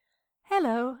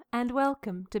and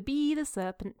welcome to Be the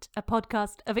Serpent, a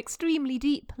podcast of extremely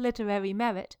deep literary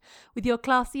merit, with your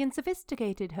classy and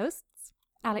sophisticated hosts,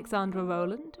 Alexandra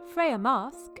Rowland, Freya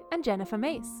Marsk, and Jennifer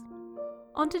Mace.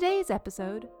 On today's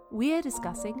episode, we're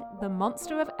discussing The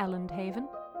Monster of Elendhaven,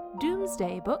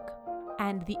 Doomsday Book,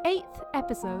 and the 8th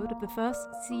episode of the first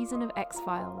season of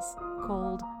X-Files,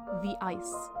 called The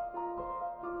Ice.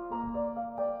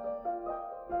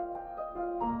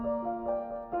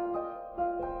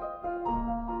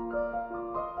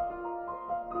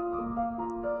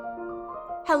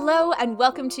 Hello and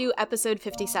welcome to episode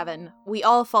 57, We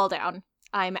All Fall Down.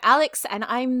 I'm Alex and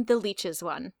I'm the Leeches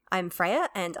one. I'm Freya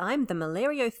and I'm the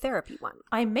Malariotherapy one.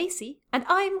 I'm Macy, and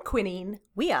I'm Quinine.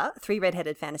 We are three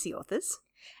red-headed fantasy authors.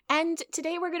 And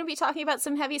today we're going to be talking about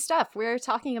some heavy stuff. We're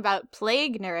talking about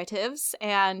plague narratives,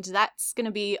 and that's going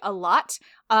to be a lot.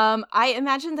 I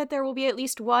imagine that there will be at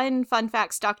least one Fun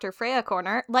Facts Dr. Freya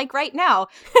corner, like right now.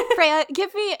 Freya,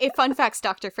 give me a Fun Facts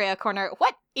Dr. Freya corner.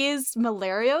 What is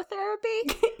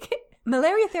malariotherapy?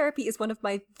 Malariotherapy is one of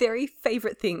my very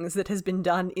favourite things that has been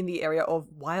done in the area of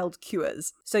wild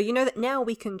cures. So you know that now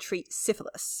we can treat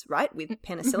syphilis, right, with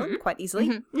penicillin quite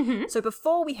easily. So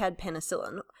before we had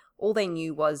penicillin, all they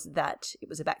knew was that it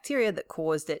was a bacteria that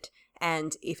caused it,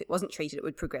 and if it wasn't treated, it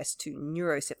would progress to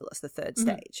neurosyphilis, the third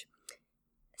stage.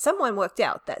 Someone worked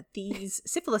out that these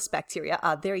syphilis bacteria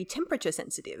are very temperature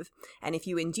sensitive, and if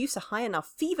you induce a high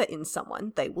enough fever in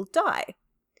someone, they will die.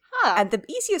 And the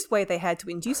easiest way they had to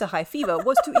induce a high fever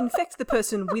was to infect the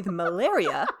person with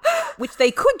malaria, which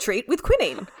they could treat with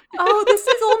quinine. Oh, this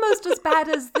is almost as bad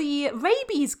as the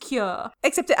rabies cure.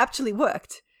 Except it actually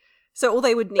worked. So all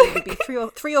they would need would be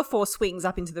three or four swings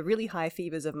up into the really high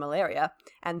fevers of malaria,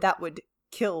 and that would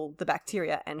kill the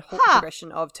bacteria and halt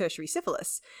progression of tertiary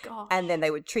syphilis. Gosh. And then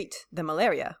they would treat the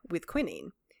malaria with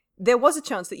quinine. There was a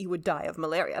chance that you would die of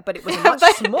malaria, but it was a much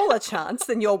smaller chance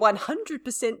than your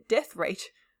 100% death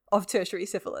rate of tertiary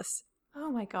syphilis.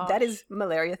 Oh my god. That is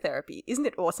malaria therapy. Isn't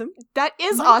it awesome? That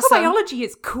is awesome. Microbiology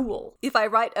is cool. If I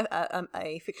write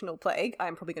a fictional plague,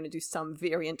 I'm probably going to do some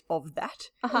variant of that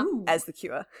as the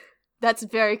cure. That's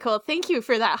very cool. Thank you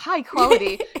for that high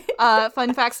quality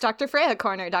Fun Facts Dr. Freya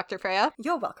corner, Dr. Freya.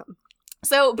 You're welcome.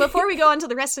 So before we go on to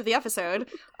the rest of the episode,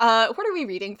 what are we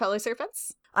reading, fellow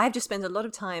serpents? I've just spent a lot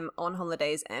of time on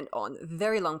holidays and on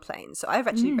very long planes, so I've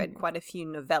actually read quite a few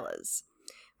novellas,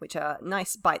 which are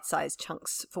nice bite-sized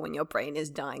chunks for when your brain is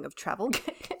dying of travel.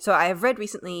 So I have read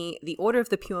recently The Order of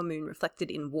the Pure Moon Reflected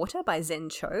in Water by Zen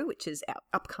Cho, which is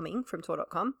upcoming from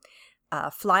Tor.com.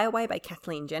 Fly Away by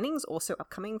Kathleen Jennings, also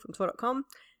upcoming from Tor.com.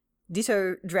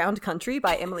 Ditto Drowned Country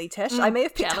by Emily Tesh. I may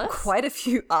have picked up quite a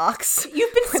few arcs.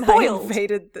 You've been when spoiled. I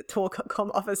invaded the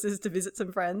Tor.com offices to visit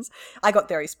some friends. I got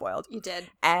very spoiled. You did.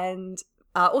 And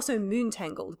also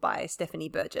Moontangled by Stephanie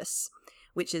Burgess,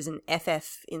 which is an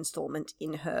FF installment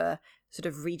in her sort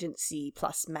of Regency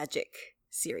plus Magic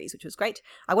series, which was great.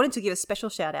 I wanted to give a special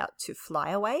shout out to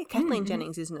Fly Away. Kathleen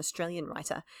Jennings is an Australian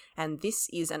writer, and this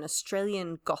is an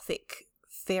Australian Gothic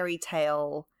fairy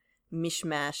tale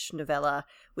mishmash novella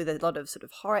with a lot of sort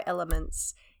of horror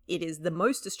elements. It is the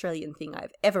most Australian thing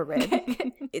I've ever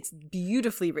read. It's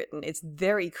beautifully written. It's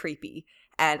very creepy.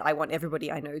 And I want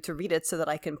everybody I know to read it so that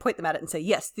I can point them at it and say,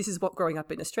 yes, this is what growing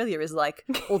up in Australia is like,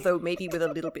 although maybe with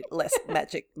a little bit less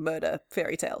magic, murder,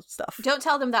 fairy tale stuff. Don't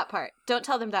tell them that part. Don't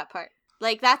tell them that part.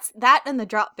 Like, that and the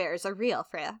drop bears are real,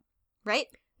 Freya. Right?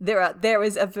 There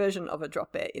is a version of a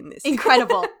drop bear in this.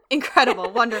 Incredible.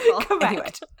 Incredible. Wonderful. Correct.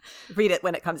 Anyway, read it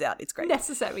when it comes out. It's great.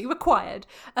 Necessary, required.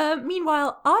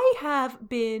 Meanwhile, I have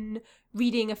been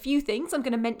reading a few things. I'm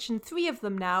going to mention 3 of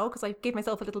them now because I gave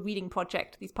myself a little reading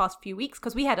project these past few weeks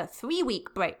because we had a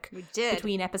 3-week break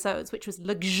between episodes, which was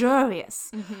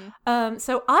luxurious.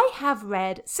 So I have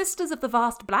read Sisters of the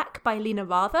Vast Black by Lena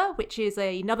Rather, which is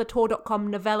another Tor.com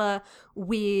novella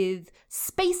with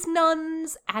space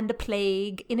nuns and a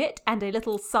plague in it and a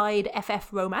little side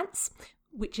FF romance,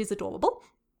 which is adorable.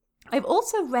 I've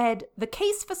also read The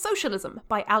Case for Socialism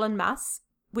by Alan Mass,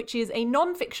 which is a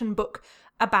non-fiction book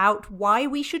about why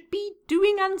we should be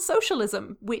doing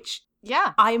unsocialism, which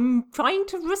I'm trying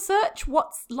to research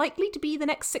what's likely to be the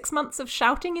next 6 months of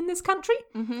shouting in this country.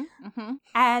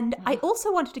 And I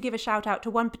also wanted to give a shout out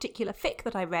to one particular fic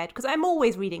that I read, because I'm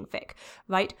always reading fic,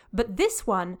 right? But this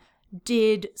one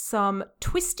did some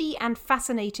twisty and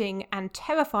fascinating and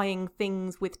terrifying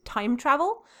things with time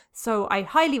travel. So I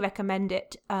highly recommend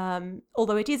it,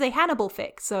 although it is a Hannibal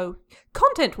fic. So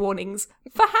content warnings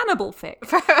for Hannibal fic.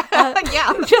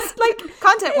 Just like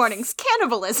content warnings,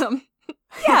 cannibalism.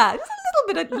 Yeah, there's a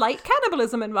little bit of light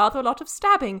cannibalism and rather a lot of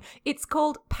stabbing. It's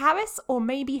called Paris or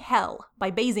Maybe Hell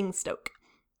by Basingstoke.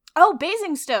 Oh,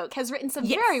 Basingstoke has written some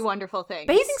Yes. very wonderful things.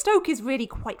 Basingstoke is really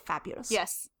quite fabulous.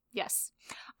 Yes.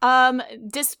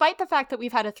 Despite the fact that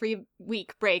we've had a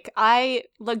 3-week break, I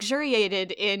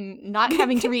luxuriated in not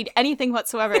having to read anything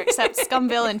whatsoever except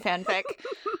Scumvillain fanfic.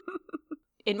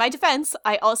 In my defense,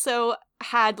 I also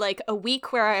had like a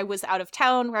week where I was out of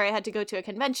town, where I had to go to a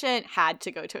convention. Had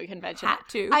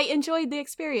to. I enjoyed the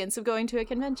experience of going to a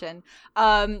convention.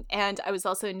 And I was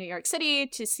also in New York City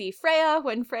to see Freya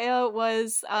when Freya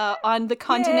was on the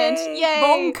continent. Yay!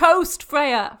 Wrong coast,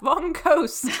 Freya. Wrong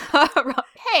coast.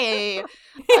 Hey!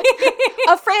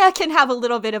 A Freya can have a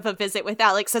little bit of a visit with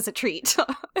Alex as a treat.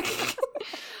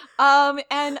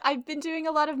 And I've been doing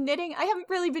a lot of knitting. I haven't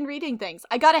really been reading things.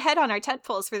 I got ahead on our tent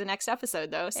poles for the next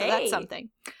episode, though, so that's something.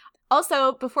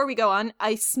 Also, before we go on,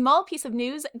 a small piece of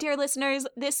news, dear listeners.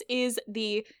 This is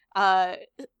the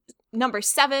number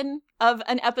 7 of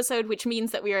an episode, which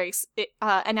means that we are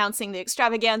announcing the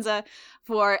extravaganza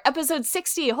for episode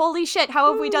 60. Holy shit,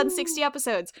 how have we done 60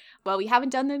 episodes? Well, we haven't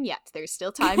done them yet. There's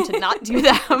still time to not do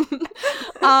them.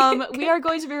 We are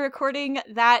going to be recording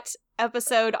that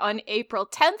episode on April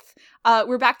 10th.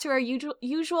 We're back to our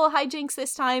usual hijinks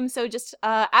this time, so just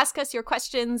ask us your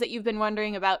questions that you've been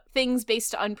wondering about things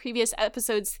based on previous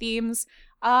episodes' themes.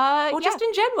 Just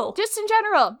in general. Just in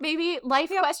general. Maybe life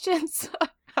questions.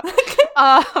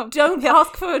 Don't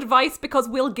ask for advice because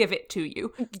we'll give it to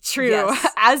you. True. Yes.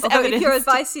 As Although evidenced. if your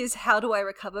advice is, how do I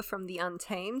recover from the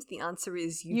Untamed? The answer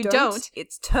is you don't.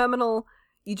 It's terminal.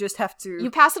 You just have to...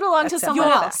 You pass it along to accept someone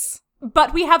that else.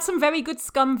 But we have some very good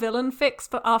Scumvillain fics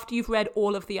for after you've read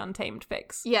all of the Untamed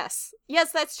fics. Yes,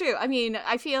 that's true. I mean,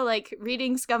 I feel like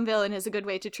reading Scumvillain is a good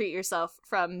way to treat yourself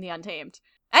from the Untamed.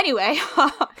 Anyway,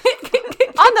 on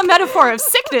the metaphor of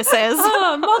sicknesses.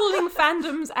 Modeling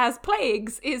fandoms as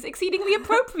plagues is exceedingly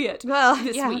appropriate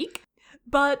this week.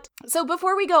 But so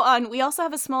before we go on, we also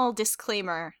have a small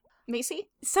disclaimer. Macy?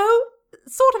 So,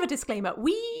 sort of a disclaimer.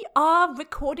 We are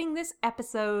recording this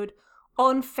episode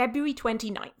on February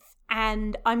 29th.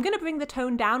 And I'm going to bring the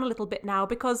tone down a little bit now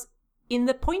because in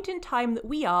the point in time that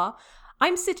we are,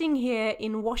 I'm sitting here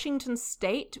in Washington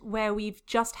State where we've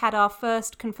just had our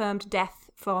first confirmed death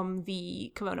from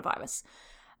the coronavirus,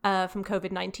 from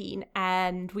COVID-19.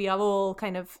 And we are all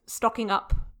kind of stocking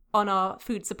up on our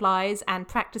food supplies and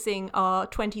practicing our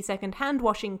 20-second hand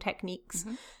washing techniques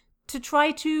to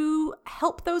try to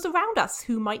help those around us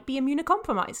who might be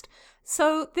immunocompromised.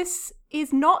 So this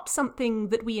is not something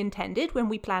that we intended when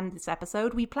we planned this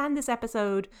episode. We planned this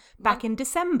episode back in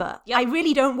December. Yep. I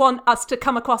really don't want us to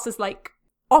come across as like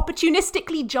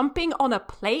opportunistically jumping on a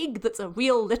plague that's a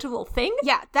real literal thing.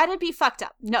 Yeah, that'd be fucked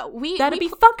up. No, that'd be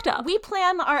fucked up. We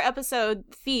plan our episode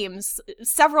themes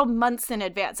several months in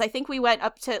advance. I think we went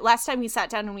up to, last time we sat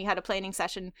down and we had a planning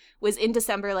session was in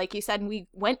December, like you said, and we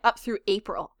went up through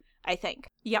April, I think.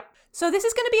 Yep. So this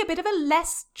is going to be a bit of a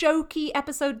less jokey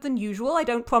episode than usual. I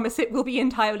don't promise it will be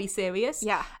entirely serious.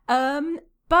 Yeah.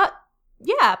 But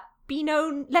yeah,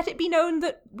 let it be known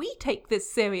that we take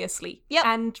this seriously. Yep.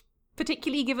 And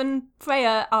particularly given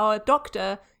Freya, our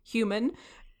doctor human,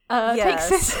 takes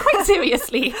this quite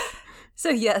seriously. So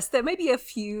yes, there may be a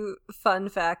few fun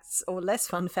facts or less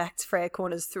fun facts, Freya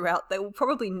Corners throughout. They will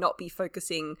probably not be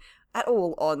focusing at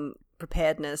all on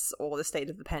preparedness or the state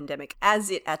of the pandemic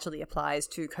as it actually applies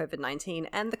to COVID-19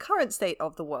 and the current state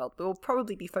of the world. We'll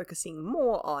probably be focusing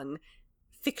more on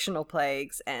fictional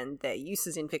plagues and their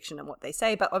uses in fiction and what they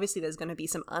say, but obviously there's going to be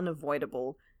some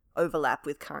unavoidable overlap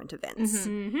with current events.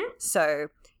 So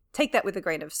take that with a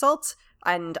grain of salt.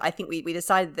 And I think we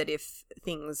decided that if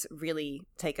things really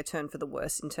take a turn for the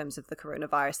worse in terms of the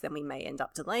coronavirus, then we may end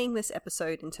up delaying this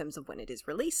episode in terms of when it is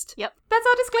released. Yep. That's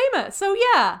our disclaimer. So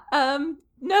yeah,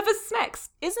 nervous snacks.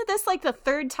 Isn't this like the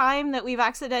third time that we've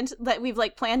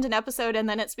like planned an episode and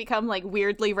then it's become like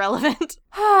weirdly relevant?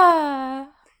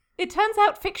 It turns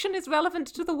out fiction is relevant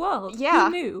to the world. Yeah.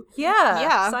 Who knew?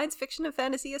 Yeah. Science fiction and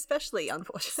fantasy especially,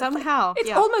 unfortunately. Somehow. It's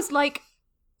almost like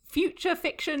future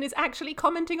fiction is actually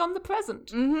commenting on the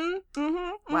present.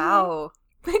 Wow.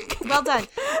 Well done.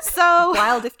 So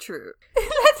wild if true.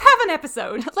 Let's have an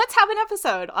episode. Let's have an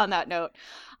episode on that note.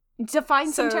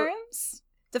 Define some terms?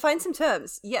 Define some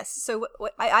terms, yes. So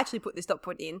I actually put this dot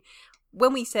point in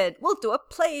when we said, we'll do a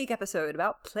plague episode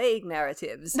about plague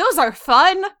narratives. Those are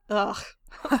fun. Ugh.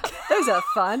 Those are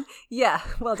fun. Yeah,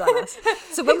 well done us.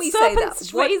 So when we say that,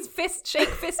 strays fist, shake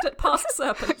fist at past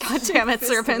serpents. God damn it,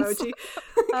 serpents.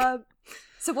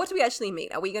 So what do we actually mean?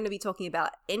 Are we going to be talking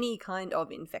about any kind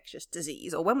of infectious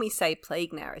disease? Or when we say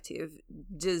plague narrative,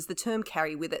 does the term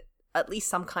carry with it at least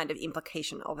some kind of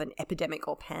implication of an epidemic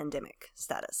or pandemic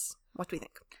status? What do we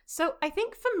think? So I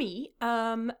think for me,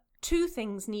 two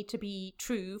things need to be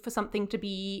true for something to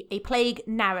be a plague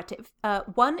narrative.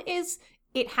 One is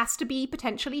it has to be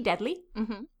potentially deadly.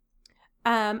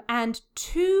 Mm-hmm. And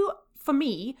two, for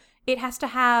me, it has to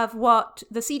have what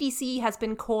the CDC has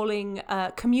been calling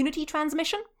community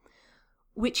transmission,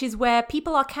 which is where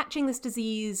people are catching this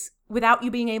disease without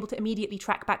you being able to immediately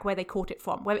track back where they caught it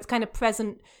from, where it's kind of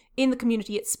present in the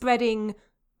community. It's spreading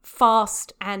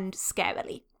fast and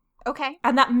scarily. Okay.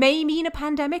 And that may mean a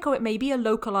pandemic or it may be a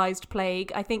localized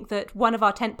plague. I think that one of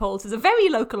our tentpoles is a very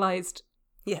localized,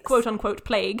 quote-unquote,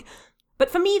 plague. But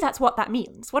for me, that's what that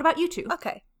means. What about you two?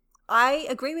 Okay. I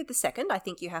agree with the second. I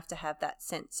think you have to have that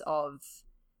sense of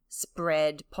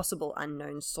spread, possible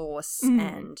unknown source,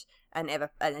 and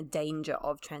a danger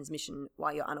of transmission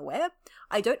while you're unaware.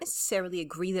 I don't necessarily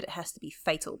agree that it has to be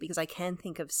fatal, because I can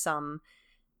think of some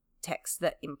texts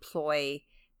that employ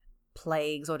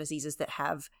plagues or diseases that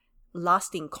have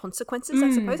lasting consequences,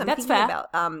 I suppose. I'm that's thinking fair.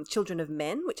 about Children of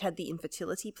Men, which had the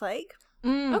infertility plague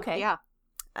Okay. Yeah.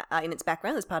 in its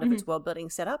background as part of its world-building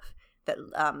setup. That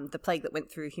the plague that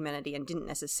went through humanity and didn't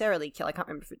necessarily kill, I can't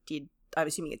remember if it did, I'm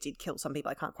assuming it did kill some people,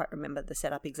 I can't quite remember the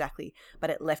setup exactly, but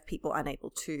it left people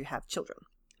unable to have children.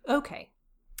 Okay.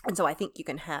 And so I think you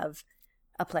can have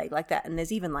a plague like that. And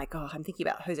there's even I'm thinking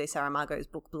about Jose Saramago's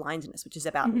book Blindness, which is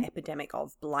about an epidemic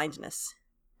of blindness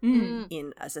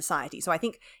in a society. So I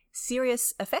think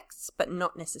serious effects, but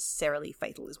not necessarily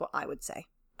fatal, is what I would say.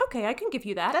 Okay, I can give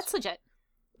you that. That's legit.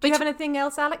 Do you have anything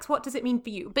else, Alex? What does it mean for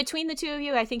you? Between the two of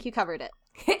you, I think you covered it.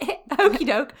 Okie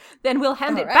doke. Then we'll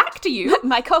hand it right. back to you.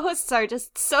 My co-hosts are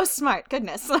just so smart.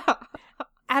 Goodness.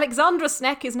 Alexandra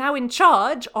Sneck is now in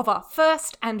charge of our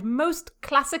first and most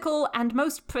classical and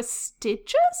most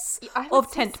prestigious I would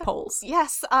of say tent so. poles.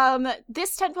 Yes,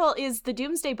 this tentpole is The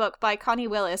Doomsday Book by Connie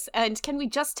Willis, and can we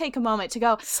just take a moment to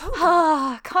go,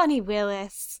 Connie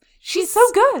Willis. She's so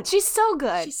good. She's so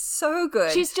good. She's so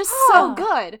good. She's just so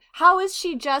good. How is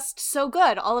she just so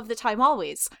good all of the time,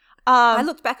 always? I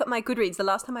looked back at my Goodreads. The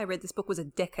last time I read this book was a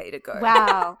decade ago.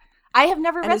 Wow. I have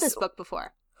never And read it's- this book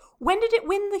before. When did it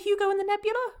win the Hugo and the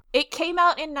Nebula? It came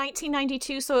out in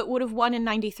 1992, so it would have won in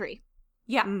 93.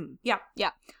 Yeah. Yeah.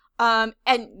 Yeah.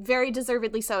 And very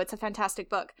deservedly so. It's a fantastic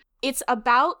book. It's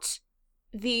about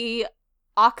the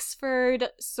Oxford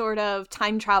sort of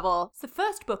time travel. It's the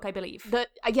first book, I believe.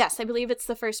 Yes, I believe it's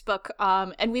the first book.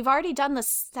 And we've already done the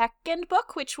second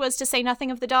book, which was To Say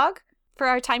Nothing of the Dog, for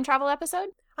our time travel episode.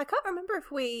 I can't remember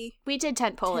if we did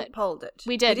tentpole it. tentpoled it.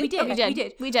 We did. We did. We did. We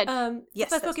did. We did. Yes, the first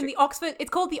that's book in true. the Oxford. It's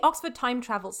called the Oxford Time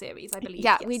Travel series, I believe.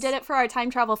 Yeah, yes. we did it for our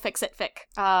time travel Fix It Fic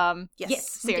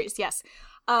Yes, we series. Yes.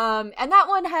 And that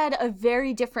one had a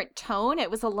very different tone.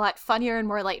 It was a lot funnier and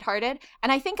more lighthearted.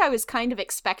 And I think I was kind of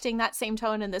expecting that same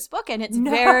tone in this book, and it's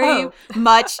very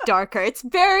much darker. It's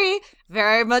very,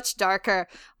 very much darker.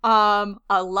 A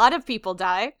lot of people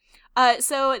die.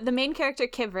 So the main character,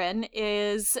 Kivrin,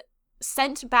 is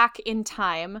sent back in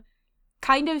time,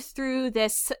 kind of through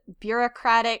this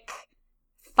bureaucratic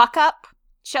fuck-up,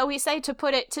 shall we say,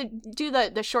 to do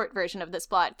the short version of this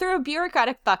plot. Through a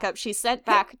bureaucratic fuck-up, she's sent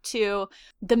back to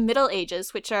the Middle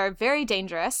Ages, which are very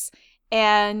dangerous,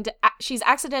 and she's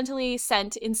accidentally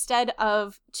sent, instead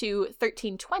of to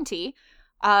 1320,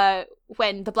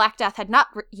 when the Black Death had not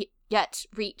yet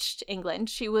reached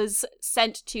England, she was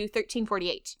sent to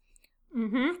 1348,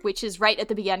 which is right at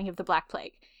the beginning of the Black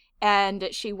Plague. And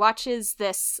she watches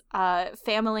this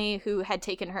family who had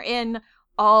taken her in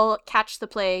all catch the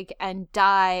plague and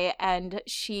die, and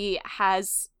she's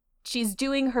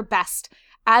doing her best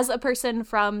as a person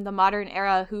from the modern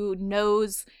era who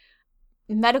knows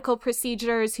medical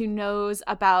procedures, who knows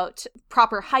about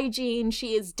proper hygiene.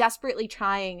 She is desperately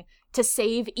trying to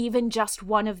save even just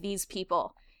one of these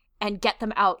people and get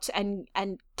them out and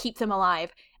keep them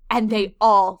alive, and they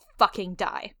all fucking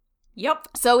die. Yep.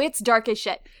 So it's dark as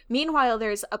shit. Meanwhile,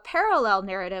 there's a parallel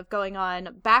narrative going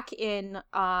on back in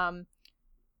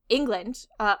England,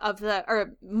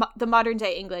 the modern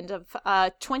day England of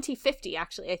 2050,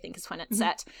 actually, I think is when it's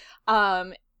set.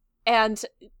 And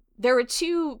there were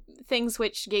two things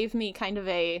which gave me kind of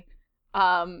a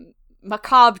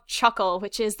macabre chuckle,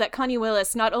 which is that Connie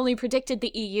Willis not only predicted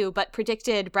the EU, but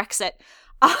predicted Brexit.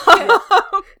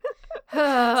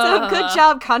 So good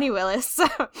job, Connie Willis.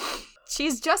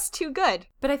 She's just too good.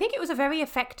 But I think it was a very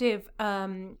effective.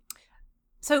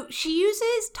 So she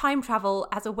uses time travel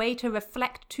as a way to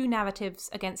reflect two narratives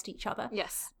against each other.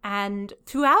 Yes. And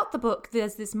throughout the book,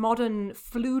 there's this modern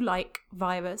flu-like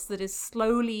virus that is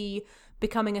slowly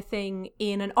becoming a thing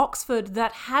in an Oxford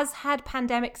that has had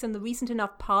pandemics in the recent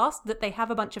enough past that they have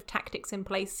a bunch of tactics in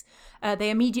place.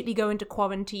 They immediately go into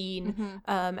quarantine,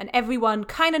 and everyone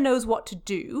kind of knows what to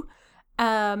do.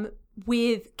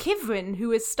 with Kivrin,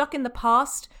 who is stuck in the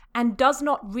past and does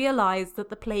not realize that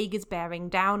the plague is bearing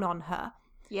down on her.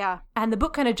 Yeah. And the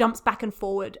book kind of jumps back and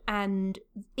forward, and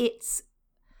it's,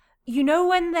 you know,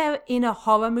 when they're in a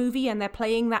horror movie and they're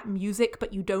playing that music,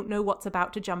 but you don't know what's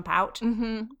about to jump out?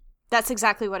 Mm-hmm. That's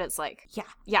exactly what it's like. Yeah.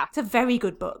 Yeah. It's a very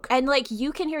good book. And, like,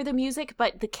 you can hear the music,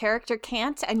 but the character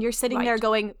can't, and you're sitting there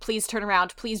going, please turn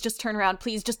around, please just turn around,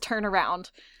 please just turn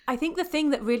around. I think the thing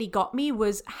that really got me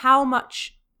was how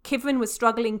much Kivrin was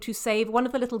struggling to save. One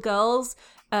of the little girls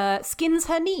skins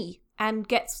her knee and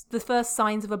gets the first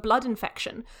signs of a blood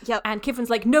infection. Yep. And Kivrin's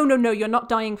like, no, you're not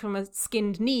dying from a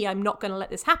skinned knee. I'm not going to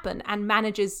let this happen. And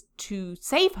manages to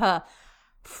save her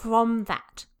from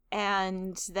that.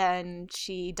 And then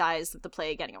she dies of the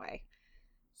plague anyway.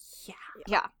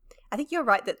 Yeah. I think you're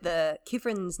right that the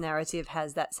Kivrin's narrative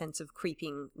has that sense of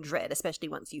creeping dread, especially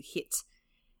once you hit.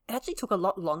 It actually took a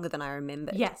lot longer than I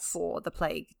remembered for the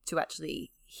plague to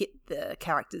actually hit the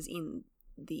characters in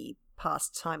the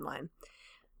past timeline.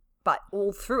 But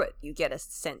all through it, you get a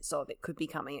sense of it could be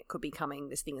coming,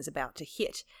 this thing is about to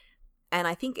hit. And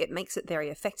I think it makes it very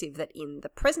effective that in the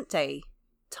present day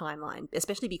timeline,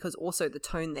 especially because also the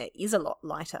tone there is a lot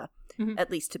lighter, at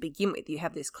least to begin with. You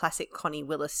have this classic Connie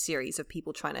Willis series of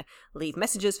people trying to leave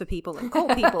messages for people and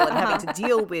call people and having to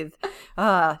deal with,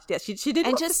 she did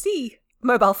not see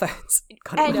mobile phones.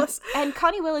 And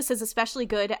Connie Willis is especially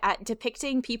good at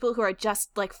depicting people who are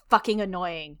just, like, fucking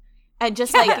annoying. And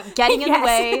just, like, getting in the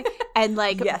way and,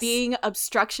 like, being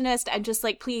obstructionist and just,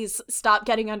 like, please stop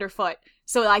getting underfoot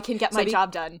so I can get my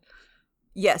job done.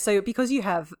 Yeah, so because you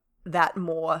have that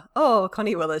more,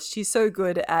 Connie Willis, she's so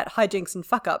good at hijinks and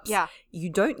fuck-ups. Yeah.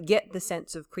 You don't get the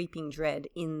sense of creeping dread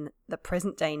in the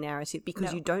present-day narrative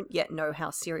because you don't yet know how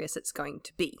serious it's going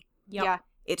to be. Yep. Yeah.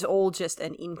 It's all just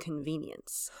an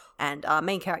inconvenience. And our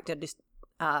main character, Mr.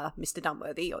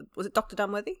 Dunworthy, or was it Dr.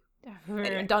 Dunworthy?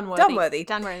 Anyway, Dunworthy.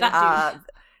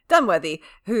 Dunworthy,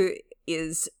 who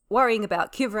is worrying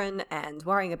about Kivrin and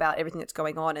worrying about everything that's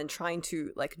going on and trying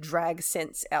to, like, drag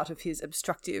sense out of his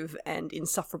obstructive and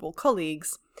insufferable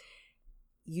colleagues.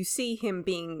 You see him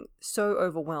being so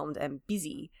overwhelmed and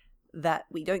busy that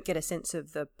we don't get a sense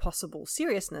of the possible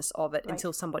seriousness of it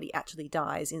until somebody actually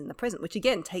dies in the present, which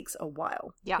again takes a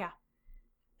while. Yeah.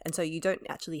 And so you don't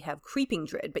actually have creeping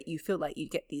dread, but you feel like you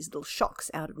get these little shocks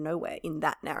out of nowhere in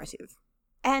that narrative.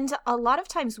 And a lot of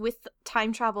times with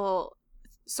time travel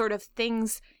sort of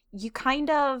things, you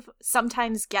kind of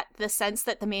sometimes get the sense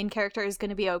that the main character is going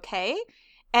to be okay.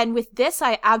 And with this,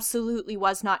 I absolutely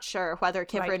was not sure whether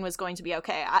Kivrin was going to be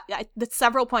okay. At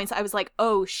several points, I was like,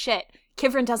 oh shit,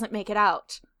 Kivrin doesn't make it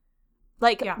out.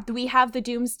 Like, we have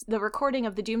the recording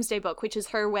of the Doomsday Book, which is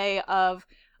her way of,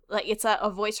 like, it's a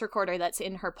voice recorder that's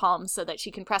in her palms so that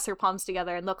she can press her palms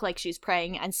together and look like she's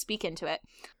praying and speak into it.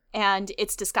 And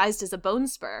it's disguised as a bone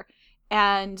spur.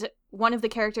 And one of the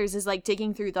characters is, like,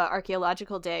 digging through the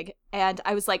archaeological dig. And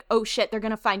I was like, oh shit, they're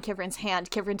going to find Kivrin's hand.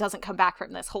 Kivrin doesn't come back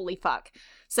from this. Holy fuck.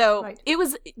 So it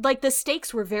was, like, the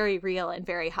stakes were very real and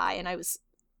very high. And I was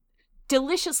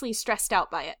deliciously stressed out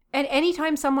by it. And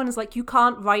anytime someone is like, you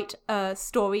can't write a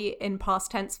story in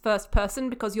past tense first person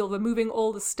because you're removing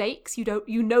all the stakes, you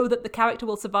know that the character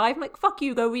will survive, I'm like, fuck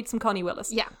you, go read some Connie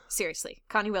Willis. Yeah, seriously.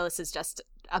 Connie Willis is just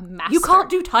a master. You can't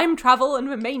do time travel and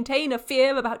maintain a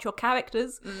fear about your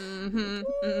characters.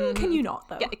 Can you not,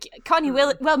 though? Yeah, Connie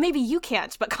Willis, well, maybe you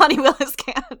can't, but Connie Willis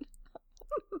can.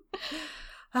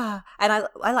 And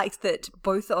I liked that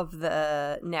both of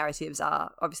the narratives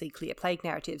are obviously clear plague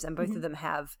narratives, and both of them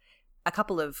have a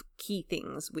couple of key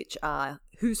things, which are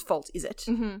whose fault is it?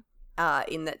 In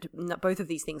that both of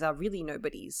these things are really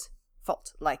nobody's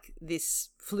fault. Like this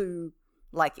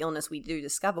flu-like illness, we do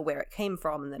discover where it came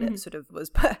from, and that it sort of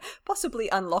was possibly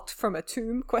unlocked from a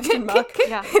tomb, ?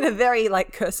 In a very,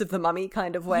 like, Curse of the Mummy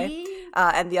kind of way.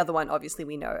 And the other one, obviously,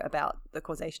 we know about the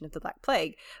causation of the Black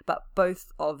Plague, but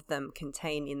both of them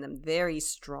contain in them very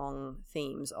strong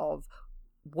themes of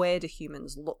where do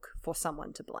humans look for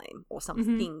someone to blame or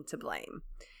something to blame.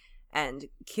 And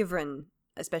Kivrin,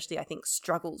 especially, I think,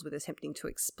 struggles with attempting to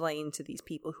explain to these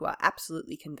people who are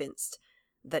absolutely convinced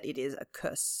that it is a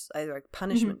curse, either a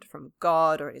punishment from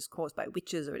God, or it is caused by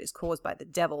witches, or it is caused by the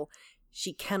devil.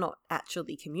 She cannot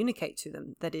actually communicate to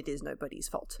them that it is nobody's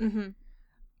fault.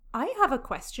 I have a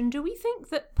question. Do we think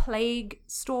that plague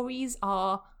stories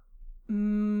are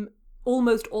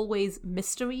almost always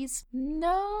mysteries?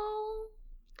 No.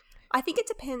 I think it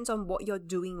depends on what you're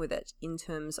doing with it in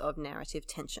terms of narrative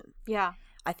tension. Yeah.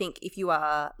 I think if you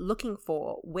are looking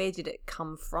for where did it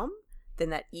come from, then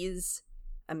that is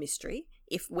a mystery.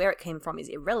 If where it came from is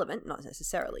irrelevant, not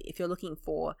necessarily. If you're looking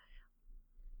for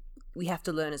we have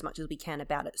to learn as much as we can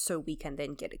about it so we can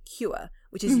then get a cure,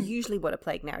 which is usually what a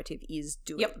plague narrative is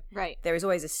doing. Yep. Right. There is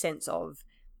always a sense of,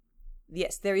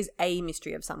 yes, there is a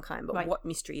mystery of some kind, but Right. what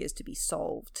mystery is to be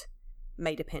solved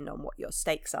may depend on what your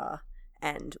stakes are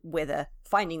and whether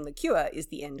finding the cure is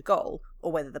the end goal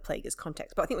or whether the plague is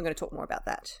context. But I think we're going to talk more about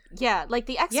that. Yeah, like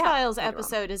the X-Files later on.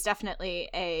 episode is definitely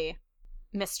a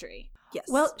mystery. Yes.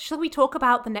 Well, shall we talk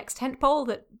about the next tentpole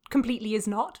that completely is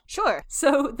not? Sure.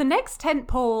 So the next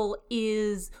tentpole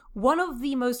is one of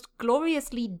the most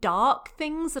gloriously dark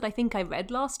things that I think I read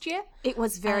last year. It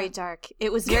was very dark.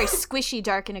 It was very squishy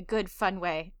dark in a good, fun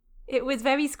way. It was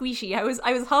very squishy. I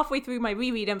was halfway through my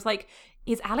reread. I was like,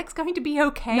 is Alex going to be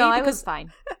okay? No, I was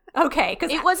fine. Okay,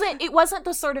 because It wasn't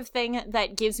the sort of thing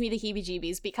that gives me the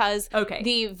heebie-jeebies because Okay.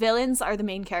 the villains are the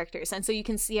main characters, and so you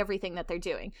can see everything that they're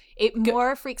doing. It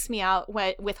more freaks me out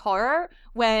with horror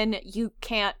when you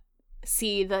can't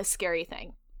see the scary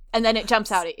thing, and then it jumps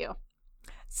out at you.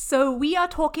 So we are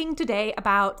talking today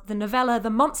about the novella The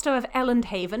Monster of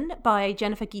Elendhaven by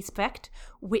Jennifer Giesbrecht,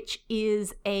 which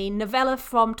is a novella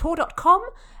from Tor.com.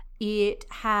 It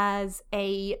has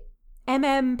a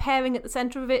pairing at the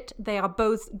center of it. They are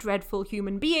both dreadful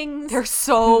human beings. They're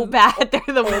so bad. They're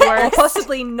the or worst.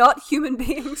 possibly not human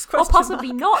beings. Or question possibly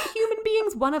mark. not human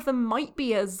beings. One of them might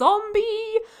be a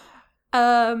zombie.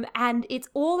 And it's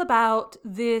all about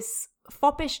this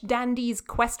foppish dandy's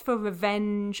quest for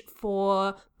revenge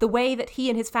for the way that he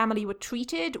and his family were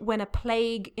treated when a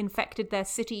plague infected their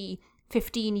city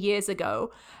 15 years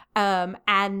ago.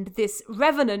 And this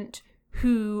revenant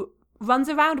who runs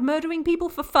around murdering people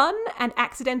for fun and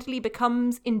accidentally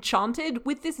becomes enchanted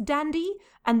with this dandy.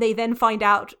 And they then find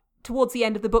out towards the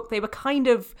end of the book they were kind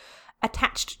of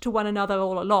attached to one another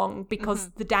all along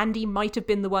because the dandy might have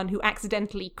been the one who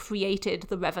accidentally created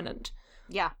the revenant.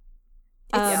 Yeah.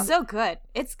 It's so good.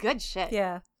 It's good shit.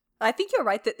 Yeah. I think you're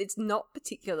right that it's not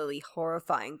particularly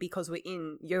horrifying because we're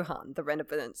in Johan, the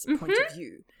Revenant's point of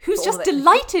view. Who's For all just that-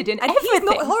 delighted in And everything. he's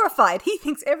not horrified. He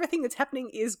thinks everything that's happening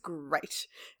is great.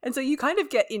 And so you kind of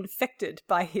get infected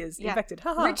by his infected.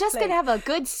 Haha, We're just plague. gonna have a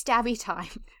good stabby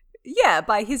time. Yeah,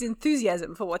 by his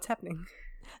enthusiasm for what's happening.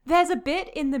 There's a bit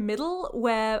in the middle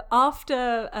where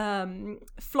after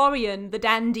Florian, the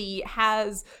dandy,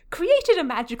 has created a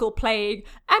magical plague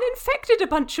and infected a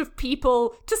bunch of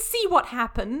people to see what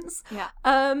happens, Yeah.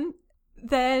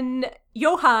 then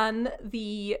Johan,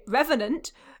 the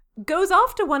revenant, goes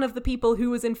after one of the people who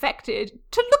was infected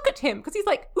to look at him because he's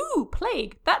like, ooh,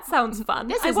 plague, that sounds fun.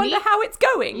 This I is wonder neat." how it's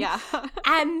going. Yeah.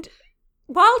 And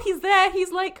while he's there,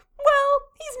 he's like, well,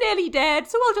 he's nearly dead,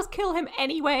 so I'll just kill him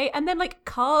anyway, and then, like,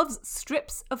 carves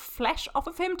strips of flesh off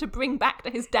of him to bring back to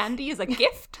his dandy as a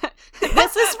gift.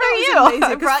 This is for you. Amazing, I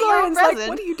 'cause brought you a Florian's like, present.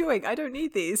 what are you doing? I don't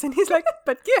need these. And he's like,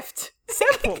 but gift.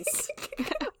 Samples.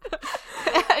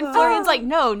 And Florian's like,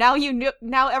 no, now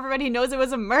now everybody knows it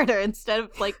was a murder instead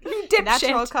of like dipshit.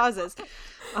 natural causes.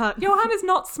 Johan is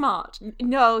not smart.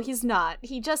 No, he's not.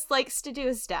 He just likes to do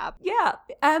a stab. Yeah,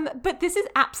 but this is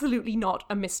absolutely not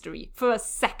a mystery for a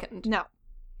second.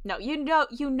 No, you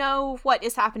know what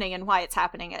is happening and why it's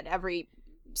happening at every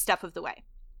step of the way.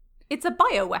 It's a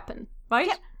bioweapon,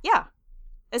 right? Yeah.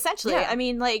 Essentially, Yeah. I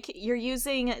mean, like, you're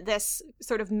using this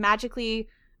sort of magically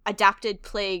adapted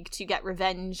plague to get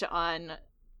revenge on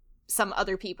some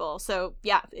other people. So,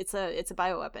 yeah, it's a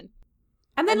bioweapon.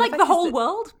 And then, And the like, fact the is whole that-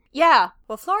 world. Yeah.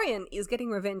 Well, Florian is getting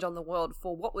revenge on the world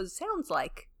for what sounds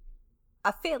like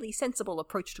a fairly sensible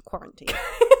approach to quarantine.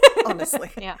 Honestly.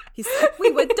 Yeah. He's like,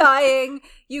 we were dying.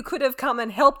 You could have come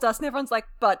and helped us. And everyone's like,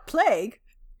 but plague.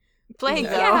 Plague, No.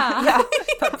 though. Yeah.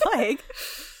 But plague.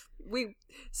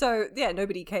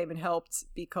 Nobody came and helped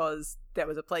because there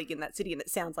was a plague in that city, and it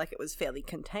sounds like it was fairly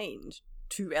contained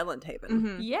to Elendhaven.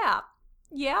 Mhm.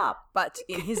 Yeah. But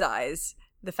in his eyes,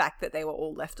 the fact that they were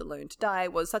all left alone to die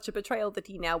was such a betrayal that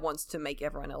he now wants to make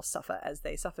everyone else suffer as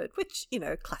they suffered, which,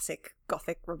 classic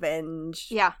gothic revenge,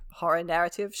 Yeah. horror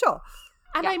narrative, sure.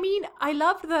 And Yeah. I mean, I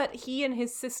loved that he and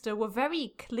his sister were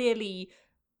very clearly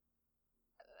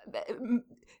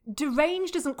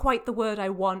deranged isn't quite the word I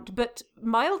want, but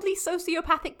mildly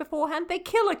sociopathic beforehand. They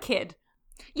kill a kid.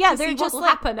 Yeah, To they're see just what'll like,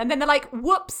 happen, and then they're like,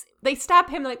 whoops, they stab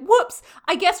him, they're like, whoops,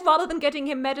 I guess rather than getting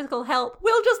him medical help,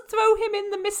 we'll just throw him in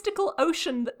the mystical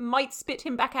ocean that might spit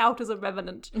him back out as a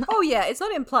revenant. Oh yeah, it's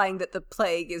not implying that the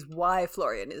plague is why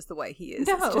Florian is the way he is.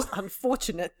 No. It's just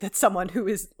unfortunate that someone who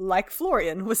is like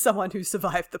Florian was someone who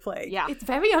survived the plague. yeah. It's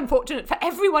very unfortunate for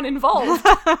everyone involved.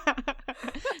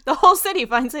 The whole city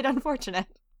finds it unfortunate.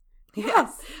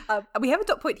 Yes. We have a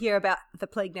dot point here about the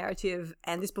plague narrative,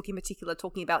 and this book in particular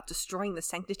talking about destroying the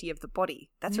sanctity of the body.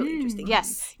 That's really interesting.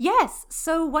 Yes. Yes.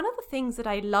 So one of the things that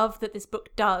I love that this book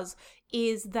does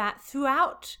is that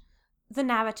throughout the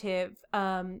narrative,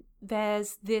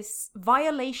 there's this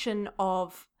violation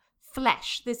of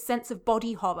flesh, this sense of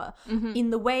body horror, in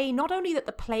the way not only that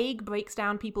the plague breaks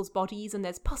down people's bodies and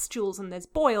there's pustules and there's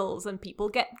boils and people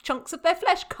get chunks of their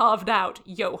flesh carved out,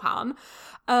 Johan,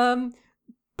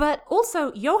 but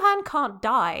also Johan can't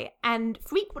die and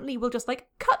frequently will just like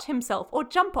cut himself or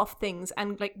jump off things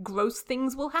and like gross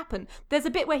things will happen. There's a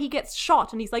bit where he gets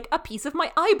shot and he's like, a piece of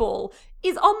my eyeball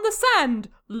is on the sand,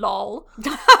 lol.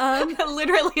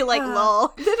 Literally like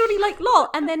lol. Literally like lol.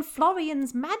 And then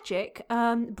Florian's magic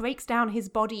breaks down his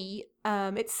body.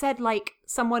 It's said like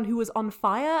someone who was on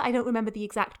fire. I don't remember the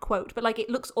exact quote, but like it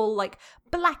looks all like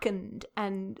blackened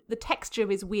and the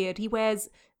texture is weird. He wears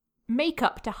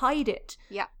makeup to hide it.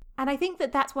 Yeah. And I think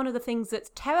that that's one of the things that's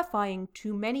terrifying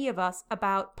to many of us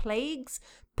about plagues,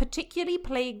 particularly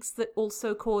plagues that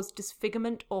also cause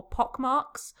disfigurement or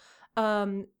pockmarks.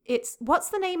 It's, what's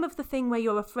the name of the thing where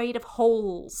you're afraid of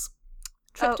holes?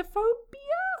 Tryptophobia?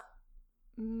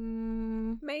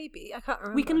 Maybe. I can't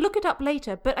remember. We can look it up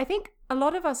later, but I think a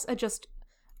lot of us are just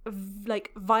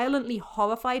like violently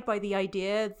horrified by the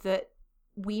idea that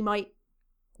we might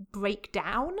break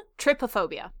down.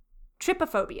 Trypophobia.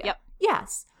 Yep.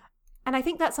 Yes. And I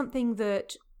think that's something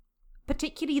that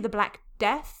particularly the Black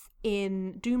Death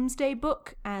in Doomsday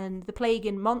Book and the Plague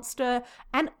in Monster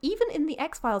and even in the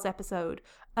X-Files episode,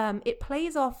 it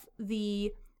plays off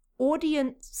the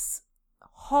audience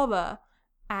horror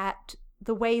at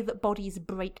the way that bodies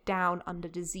break down under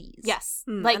disease. Yes.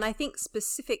 And I think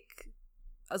specific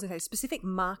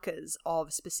markers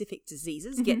of specific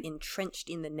diseases get entrenched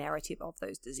in the narrative of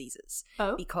those diseases.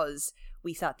 Because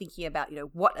we start thinking about,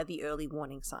 what are the early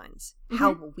warning signs?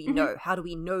 How will we know? How do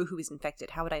we know who is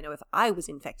infected? How would I know if I was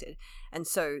infected? And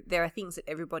so there are things that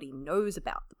everybody knows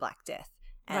about the Black Death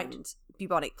and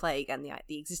bubonic plague and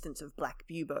the existence of black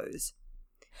buboes.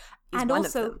 And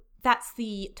also, that's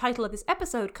the title of this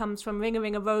episode comes from Ring a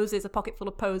Ring of Roses, A Pocket Full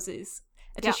of Posies.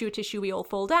 A tissue, we all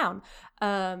fall down.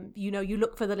 You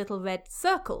look for the little red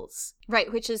circles.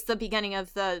 Right, which is the beginning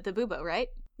of the bubo, right?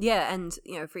 Yeah, and,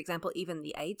 for example, even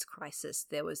the AIDS crisis,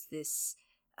 there was this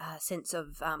sense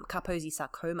of Kaposi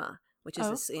sarcoma, which is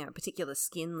this particular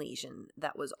skin lesion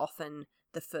that was often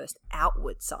the first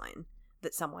outward sign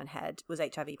that someone was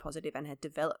HIV positive and had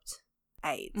developed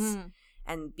AIDS.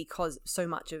 And because so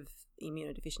much of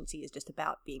immunodeficiency is just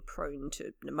about being prone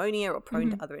to pneumonia or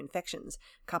prone to other infections,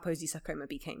 Kaposi sarcoma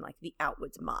became like the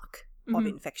outwards mark of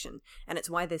infection. And it's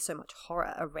why there's so much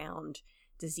horror around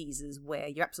diseases where,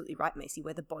 you're absolutely right, Macy,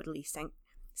 where the bodily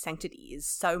sanctity is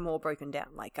so more broken down,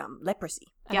 like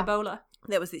leprosy. And Ebola.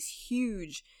 There was this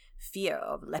huge fear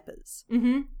of lepers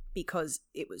because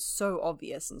it was so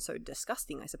obvious and so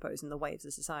disgusting, I suppose, in the waves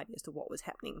of society as to what was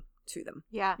happening to them.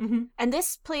 Yeah. And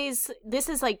this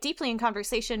is like deeply in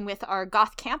conversation with our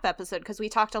goth camp episode, because we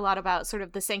talked a lot about sort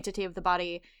of the sanctity of the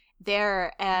body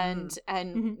there and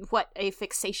what a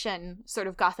fixation sort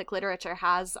of gothic literature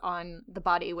has on the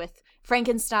body with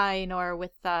Frankenstein or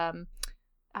with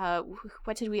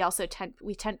what did we also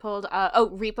tent-poled?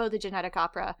 Repo, the Genetic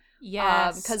Opera.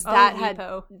 Yes, because that had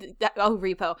Repo.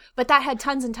 Repo, but that had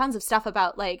tons and tons of stuff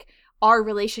about like our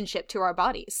relationship to our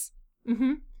bodies.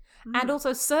 And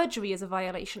also surgery is a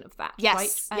violation of that. Yes,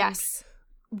 right? And yes.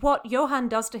 What Johan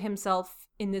does to himself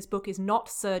in this book is not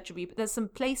surgery, but there's some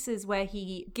places where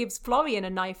he gives Florian a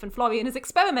knife and Florian is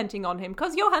experimenting on him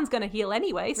because Johan's going to heal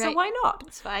anyway, so why not?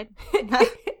 It's fine.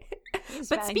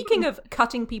 But speaking of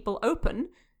cutting people open,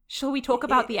 shall we talk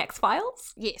about the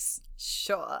X-Files? Yes.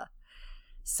 Sure.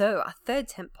 So our third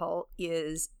tentpole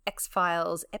is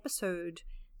X-Files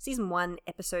Season 1,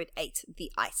 Episode 8,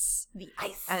 The Ice. The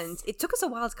Ice. And it took us a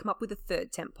while to come up with a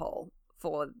third tentpole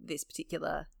for this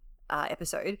particular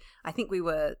episode. I think we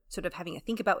were sort of having a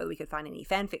think about whether we could find any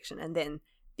fan fiction, and then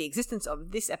the existence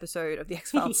of this episode of the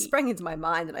X-Files sprang into my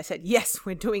mind, and I said, yes,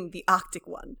 we're doing the Arctic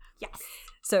one. Yes.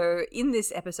 So in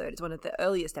this episode, it's one of the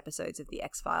earliest episodes of the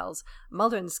X-Files,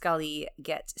 Mulder and Scully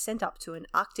get sent up to an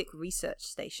Arctic research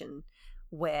station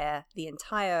where the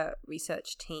entire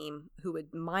research team, who were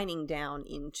mining down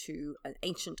into an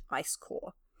ancient ice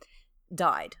core,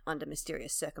 died under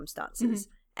mysterious circumstances.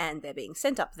 And they're being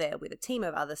sent up there with a team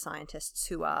of other scientists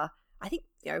who are, I think,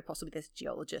 possibly there's a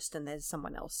geologist and there's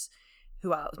someone else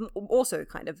who are also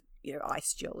kind of,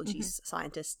 ice geology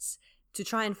scientists, to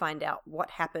try and find out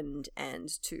what happened and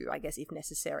to, I guess, if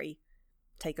necessary,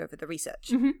 take over the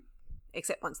research.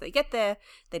 Except once they get there,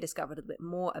 they discover a little bit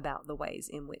more about the ways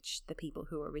in which the people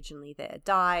who were originally there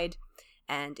died,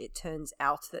 and it turns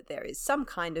out that there is some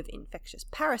kind of infectious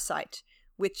parasite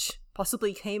which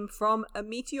possibly came from a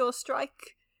meteor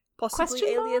strike, possibly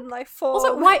Question mark? alien life form.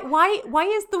 Also, why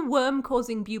is the worm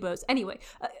causing buboes? Anyway,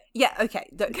 Yeah, okay.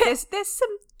 There's some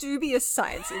dubious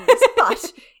science in this,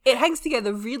 but it hangs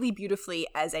together really beautifully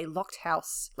as a locked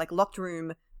house, like locked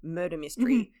room murder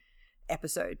mystery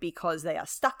episode, because they are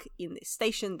stuck in this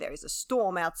station. There is a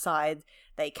storm outside.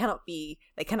 They cannot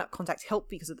contact help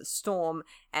because of the storm,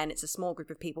 and it's a small group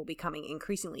of people becoming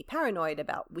increasingly paranoid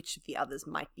about which of the others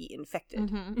might be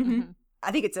infected.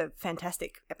 I think it's a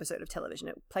fantastic episode of television.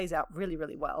 It plays out really,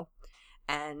 really well.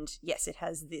 And yes, it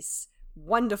has this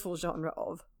wonderful genre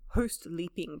of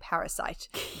host-leaping parasite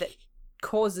that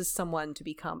causes someone to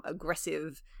become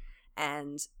aggressive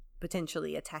and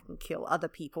potentially attack and kill other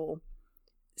people.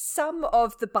 Some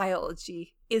of the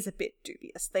biology is a bit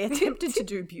dubious. They attempted to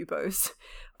do buboes,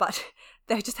 but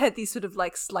they just had these sort of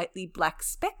like slightly black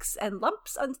specks and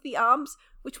lumps under the arms,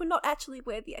 which were not actually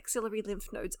where the axillary lymph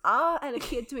nodes are, and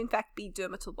appeared to in fact be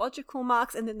dermatological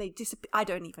marks, and then they disappear. I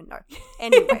don't even know.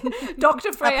 Anyway,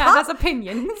 Dr. Freya has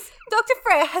opinions. Dr.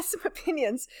 Freya has some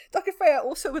opinions. Dr. Freya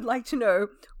also would like to know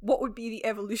what would be the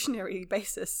evolutionary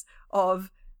basis of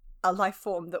a life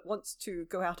form that wants to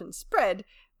go out and spread,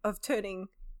 of turning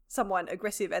someone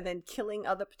aggressive and then killing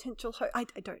other potential I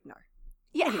don't know.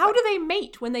 Yeah, Anyway. How do they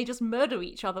mate when they just murder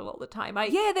each other all the time?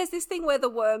 Yeah, there's this thing where the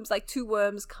worms, like two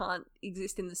worms can't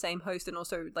exist in the same host and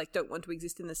also like don't want to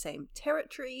exist in the same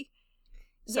territory.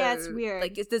 So, Yeah, it's weird.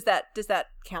 Like, does that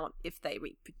count if they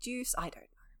reproduce? I don't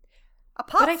know.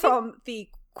 Apart from the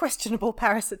questionable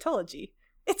parasitology,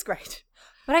 it's great.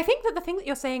 But I think that the thing that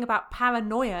you're saying about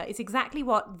paranoia is exactly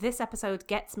what this episode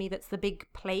gets me. That's the big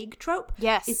plague trope.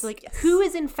 Yes. It's like, who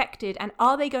is infected and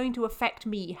are they going to affect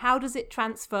me? How does it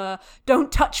transfer?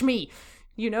 Don't touch me.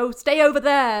 Stay over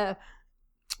there.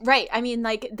 Right. I mean,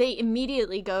 like, they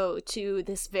immediately go to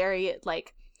this very,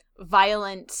 like,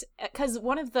 violent... Because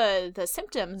one of the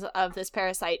symptoms of this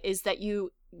parasite is that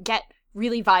you get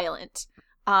really violent.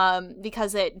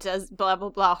 Because it does blah, blah,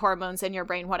 blah, hormones in your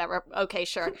brain, whatever. Okay,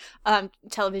 sure.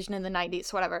 Television in the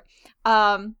 90s, whatever.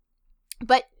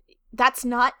 But that's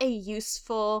not a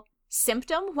useful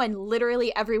symptom when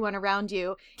literally everyone around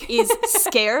you is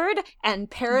scared and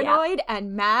paranoid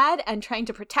and mad and trying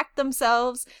to protect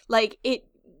themselves. Like, it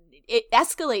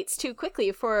escalates too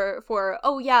quickly for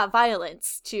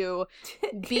violence to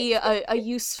be a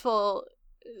useful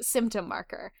symptom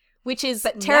marker, which is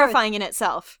terrifying in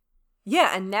itself.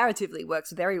 Yeah, and narratively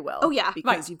works very well. Oh, yeah.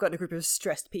 Because you've got a group of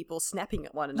stressed people snapping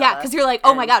at one another. Yeah, because you're like,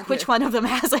 oh my god, which one of them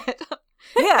has it?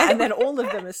 Yeah, and then all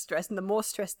of them are stressed, and the more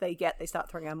stressed they get, they start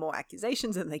throwing out more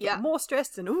accusations, and they get more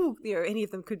stressed, and any of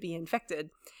them could be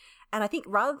infected. And I think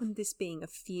rather than this being a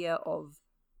fear of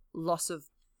loss of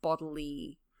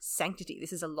bodily sanctity,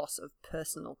 this is a loss of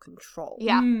personal control.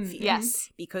 Yeah, fear. yes.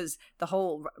 Because the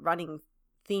whole running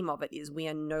theme of it is we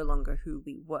are no longer who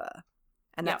we were.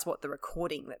 And that's what the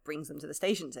recording that brings them to the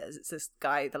station says. It's this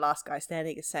guy, the last guy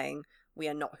standing, is saying, we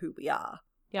are not who we are.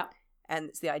 Yeah. And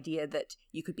it's the idea that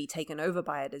you could be taken over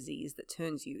by a disease that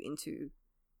turns you into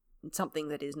something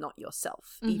that is not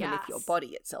yourself, even if your body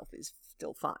itself is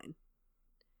still fine.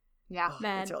 Yeah.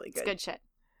 Man, it's really good. It's good shit.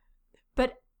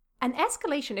 But an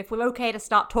escalation, if we're okay to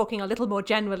start talking a little more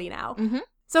generally now. Mm-hmm.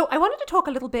 So I wanted to talk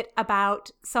a little bit about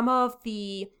some of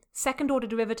the second-order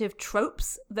derivative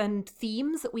tropes and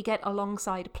themes that we get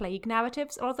alongside plague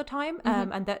narratives all the time,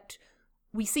 and that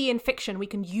we see in fiction, we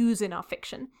can use in our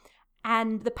fiction.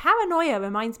 And the paranoia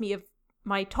reminds me of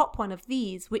my top one of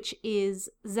these, which is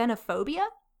xenophobia.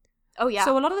 Oh, yeah.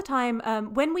 So a lot of the time,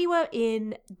 when we were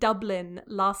in Dublin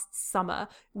last summer,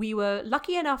 we were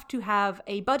lucky enough to have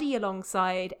a buddy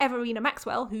alongside Everina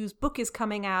Maxwell, whose book is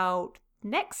coming out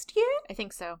next year? I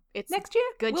think so. It's next year?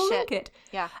 Good we'll shit. Link it.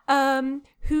 Yeah.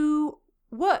 Who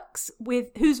works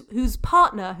with whose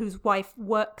partner, whose wife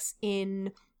works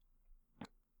in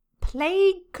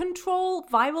plague control,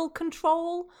 viral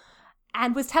control,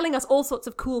 and was telling us all sorts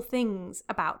of cool things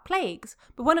about plagues.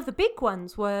 But one of the big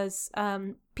ones was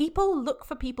people look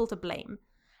for people to blame.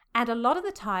 And a lot of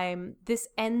the time, this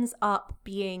ends up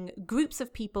being groups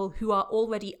of people who are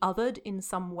already othered in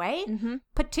some way,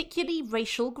 particularly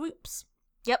racial groups.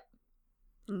 Yep.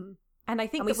 And I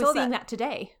think that we're seeing that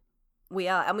today. We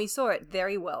are, and we saw it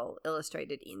very well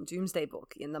illustrated in Doomsday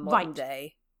Book, in the modern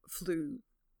day flu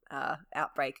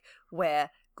outbreak, where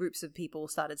groups of people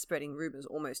started spreading rumors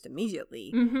almost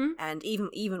immediately. And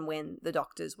even when the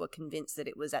doctors were convinced that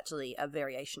it was actually a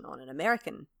variation on an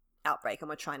American outbreak and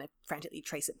were trying to frantically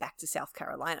trace it back to South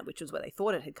Carolina, which was where they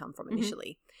thought it had come from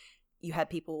initially, you had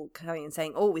people coming and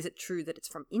saying, oh, is it true that it's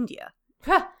from India?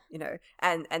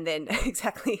 And then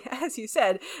exactly as you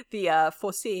said, the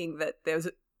foreseeing that there was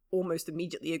almost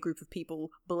immediately a group of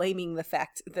people blaming the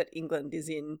fact that England is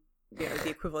in the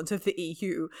equivalent of the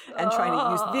EU, and trying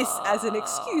to use this as an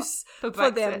excuse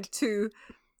for them to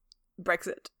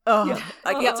Brexit.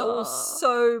 It's all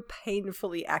so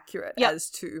painfully accurate as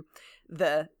to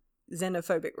the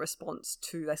xenophobic response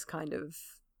to this kind of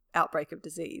outbreak of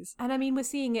disease. And I mean, we're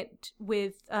seeing it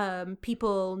with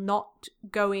people not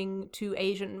going to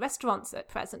Asian restaurants at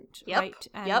present, right?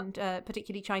 And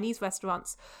particularly Chinese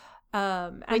restaurants.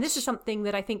 And this is something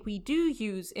that I think we do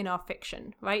use in our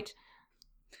fiction, right?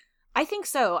 I think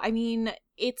so. I mean,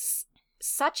 it's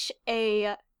such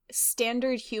a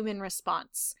standard human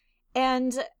response.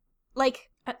 And, like,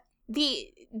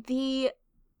 the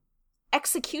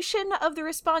execution of the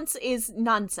response is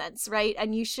nonsense, right?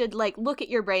 And you should, like, look at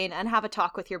your brain and have a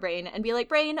talk with your brain and be like,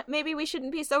 brain, maybe we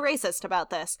shouldn't be so racist about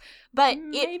this. But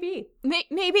maybe.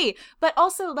 Maybe. But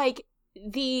also, like,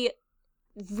 the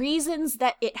reasons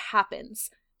that it happens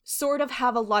sort of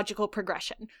have a logical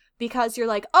progression, because you're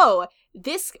like, oh,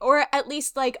 this, or at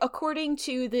least, like, according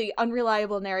to the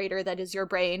unreliable narrator that is your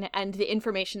brain and the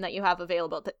information that you have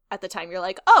available at the time, you're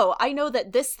like, oh, I know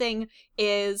that this thing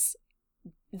is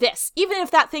this, even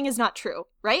if that thing is not true,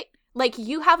 right? Like,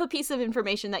 you have a piece of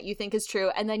information that you think is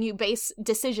true, and then you base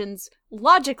decisions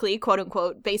logically, quote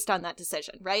unquote, based on that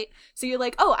decision, right? So you're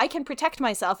like, oh, I can protect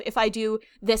myself if I do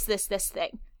this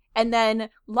thing. And then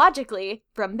logically,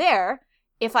 from there,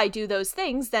 if I do those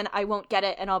things, then I won't get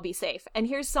it and I'll be safe. And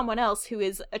here's someone else who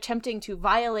is attempting to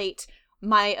violate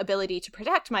my ability to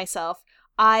protect myself.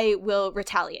 I will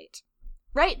retaliate.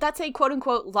 Right? That's a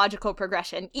quote-unquote logical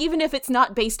progression, even if it's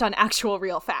not based on actual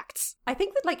real facts. I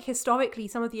think that, like, historically,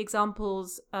 some of the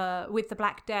examples with the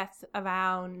Black Death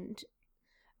around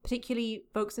particularly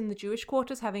folks in the Jewish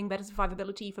quarters having better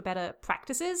survivability for better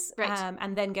practices, right.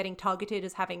 And then getting targeted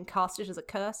as having cast it as a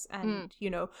curse, and,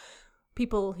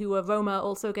 people who are Roma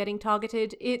also getting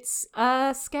targeted. It's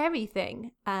a scary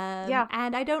thing.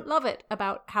 And I don't love it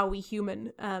about how we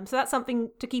human. So that's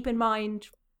something to keep in mind,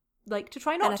 like, to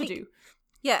try not to do.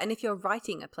 Yeah, and if you're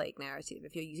writing a plague narrative,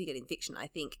 if you're using it in fiction, I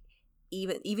think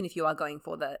even if you are going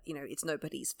for the, it's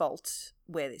nobody's fault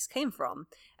where this came from,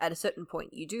 at a certain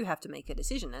point you do have to make a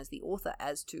decision as the author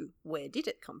as to where did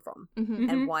it come from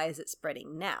and why is it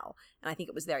spreading now. And I think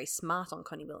it was very smart on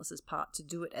Connie Willis's part to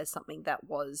do it as something that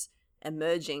was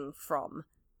emerging from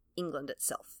England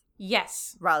itself.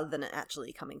 Yes. Rather than it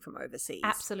actually coming from overseas.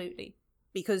 Absolutely.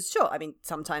 Because, sure, I mean,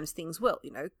 sometimes things will.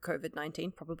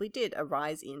 COVID-19 probably did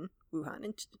arise in Wuhan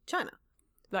in China.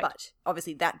 Right. But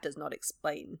obviously that does not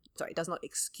excuse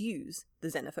the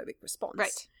xenophobic response.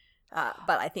 Right.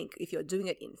 But I think if you're doing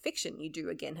it in fiction, you do,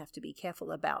 again, have to be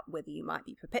careful about whether you might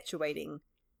be perpetuating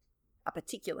a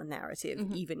particular narrative,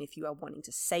 even if you are wanting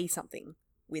to say something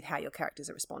with how your characters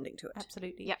are responding to it.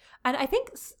 Absolutely. Yeah. And I think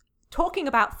talking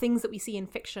about things that we see in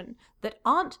fiction that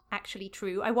aren't actually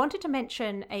true, I wanted to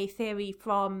mention a theory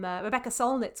from Rebecca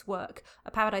Solnit's work,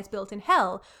 A Paradise Built in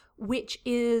Hell, which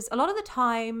is a lot of the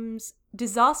times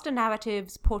disaster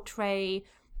narratives portray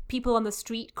people on the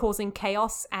street causing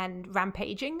chaos and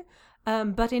rampaging.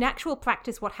 But in actual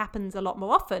practice, what happens a lot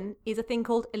more often is a thing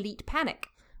called elite panic,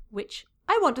 which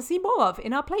I want to see more of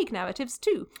in our plague narratives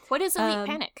too. What is elite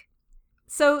panic?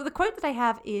 So the quote that I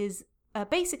have is,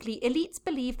 basically, elites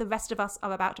believe the rest of us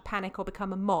are about to panic or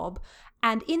become a mob,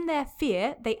 and in their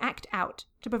fear, they act out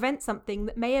to prevent something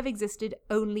that may have existed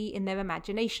only in their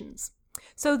imaginations.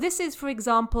 So this is, for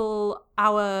example,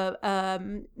 our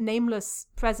nameless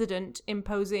president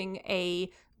imposing a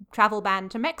travel ban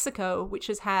to Mexico, which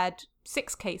has had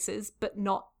 6 cases, but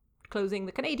not closing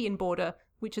the Canadian border,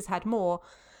 which has had more.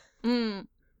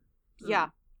 Yeah.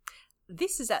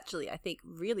 This is actually, I think,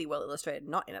 really well illustrated,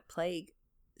 not in a plague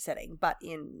setting, but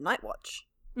in Nightwatch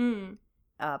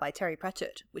by Terry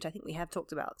Pratchett, which I think we have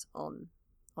talked about on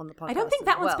the podcast. I don't think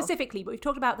that one specifically, but we've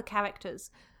talked about the characters.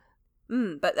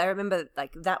 But I remember,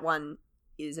 like, that one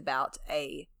is about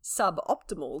a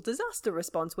suboptimal disaster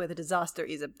response where the disaster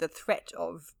is the threat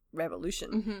of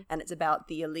revolution, and it's about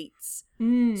the elites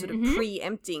sort of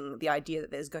preempting the idea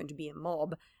that there's going to be a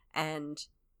mob and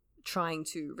trying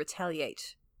to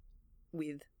retaliate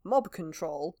with mob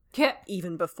control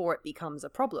even before it becomes a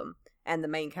problem. And the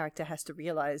main character has to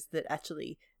realize that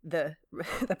actually the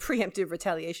preemptive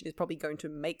retaliation is probably going to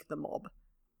make the mob,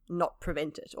 not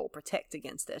prevent it or protect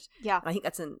against it. Yeah. And I think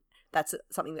that's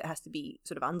something that has to be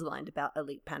sort of underlined about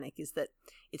elite panic, is that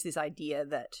it's this idea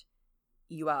that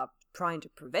you are trying to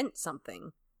prevent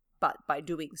something, but by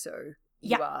doing so,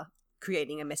 you are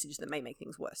creating a message that may make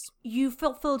things worse. You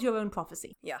fulfilled your own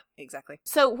prophecy. Yeah, exactly.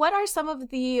 So what are some of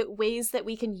the ways that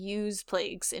we can use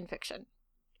plagues in fiction?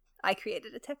 I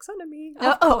created a taxonomy.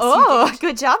 Oh,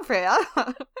 good job, Freya.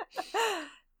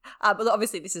 But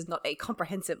obviously this is not a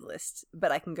comprehensive list,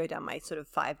 but I can go down my sort of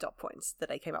 5 dot points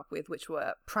that I came up with, which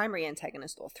were primary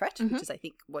antagonist or threat, which is I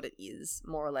think what it is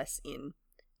more or less in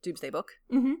Doomsday Book.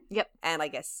 Mm-hmm. Yep. And I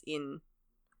guess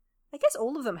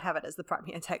all of them have it as the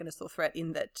primary antagonist or threat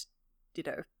in that, you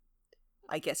know,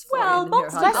 I guess Well, Florian and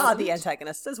Monster Nurhan are doesn't. the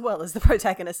antagonists as well as the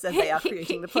protagonists, and they are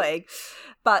creating the plague.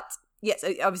 But yes,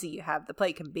 obviously you have the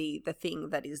plague can be the thing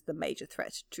that is the major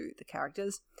threat to the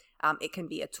characters. It can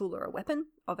be a tool or a weapon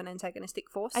of an antagonistic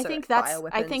force. I so think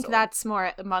bioweapons that's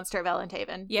more Monster of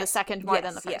Ellenhaven. The second more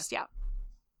than the Yes, first, yeah.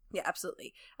 Yeah,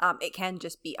 absolutely. It can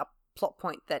just be a plot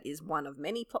point that is one of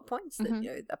many plot points that, you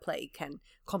know, a plague can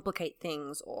complicate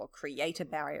things or create a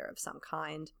barrier of some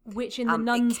kind. Which in the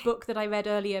Nuns book that I read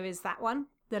earlier is that one,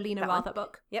 the Lena Rather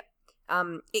book. Yep.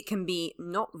 It can be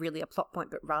not really a plot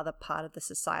point, but rather part of the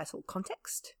societal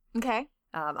context. Okay.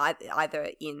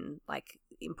 Either in like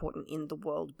important in the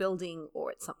world building,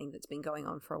 or it's something that's been going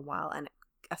on for a while and it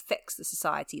affects the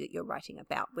society that you're writing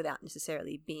about without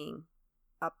necessarily being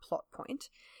a plot point.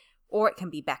 Or it can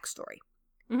be backstory.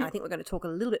 And I think we're going to talk a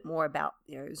little bit more about,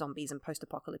 you know, zombies and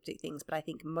post-apocalyptic things, but I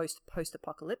think most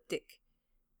post-apocalyptic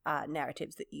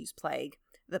narratives that use plague,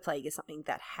 the plague is something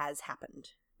that has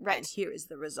happened. Right. And here is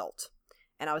the result.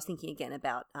 And I was thinking again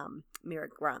about Mira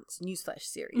Grant's Newsflash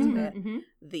series, where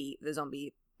the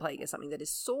zombie plague is something that is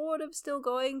sort of still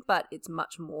going, but it's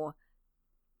much more,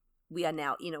 we are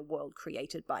now in a world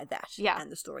created by that. Yeah.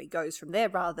 And the story goes from there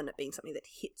rather than it being something that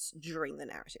hits during the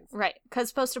narrative. Right.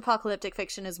 Because post-apocalyptic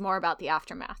fiction is more about the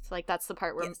aftermath. Like, that's the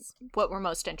part where what we're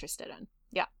most interested in.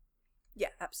 Yeah. Yeah,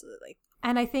 absolutely.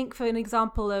 And I think for an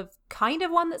example of kind of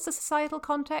one that's a societal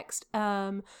context,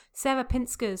 Sarah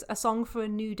Pinska's A Song for a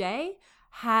New Day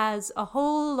has a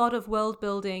whole lot of world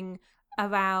building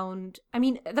around, I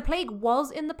mean, the plague was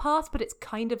in the past, but it's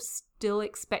kind of still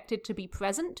expected to be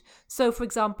present. So, for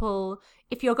example,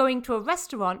 if you're going to a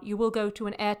restaurant, you will go to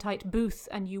an airtight booth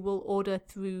and you will order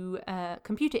through a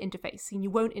computer interface and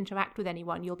you won't interact with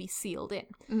anyone. You'll be sealed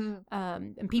in.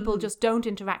 And people just don't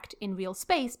interact in real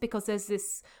space because there's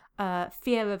this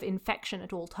fear of infection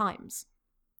at all times.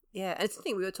 Yeah, and it's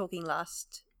something we were talking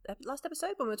last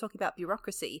episode when we were talking about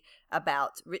bureaucracy,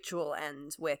 about ritual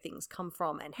and where things come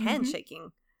from and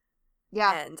handshaking.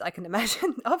 Yeah. And I can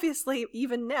imagine, obviously,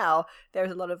 even now,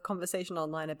 there's a lot of conversation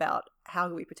online about how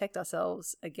do we protect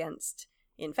ourselves against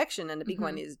infection, and the big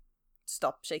one is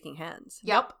stop shaking hands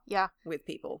Yep. Yeah. with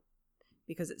people,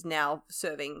 because it's now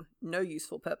serving no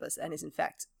useful purpose and is in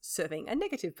fact serving a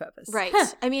negative purpose. Right.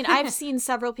 I mean, I've seen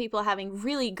several people having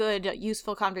really good,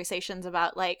 useful conversations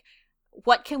about, like,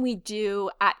 what can we do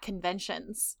at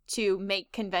conventions to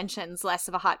make conventions less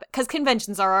of a hotbed? Because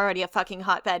conventions are already a fucking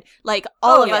hotbed. Like,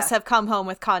 all of us have come home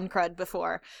with con crud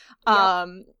before.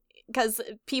 Because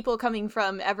people coming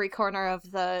from every corner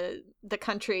of the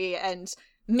country and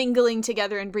mingling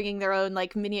together and bringing their own,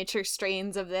 like, miniature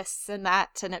strains of this and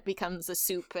that, and it becomes a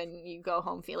soup and you go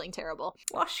home feeling terrible.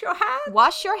 Wash your hands.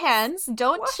 Wash your hands.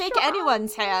 Don't Wash shake your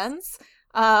anyone's hands.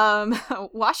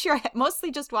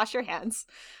 Mostly just wash your hands.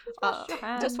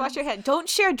 Just wash your hands. Don't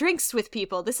share drinks with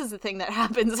people. This is the thing that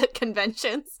happens at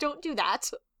conventions. Don't do that.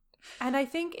 And I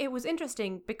think it was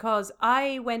interesting because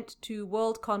I went to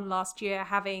Worldcon last year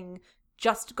having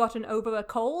just gotten over a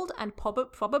cold and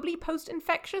probably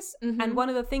post-infectious. And one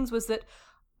of the things was that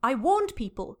I warned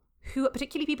people,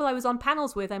 particularly people I was on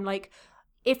panels with, I'm like,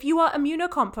 if you are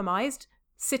immunocompromised,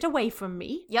 sit away from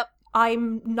me. Yep.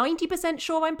 I'm 90%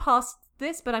 sure I'm past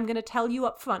this, but I'm going to tell you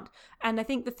up front. And I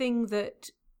think the thing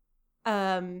that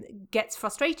gets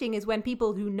frustrating is when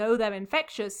people who know they're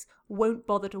infectious won't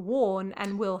bother to warn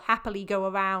and will happily go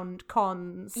around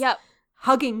cons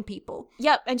hugging people.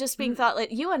 Yep, and just being thought,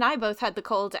 like, you and I both had the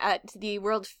cold at the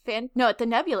at the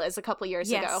Nebulas a couple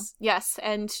years ago. Yes,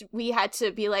 and we had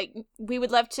to be like, we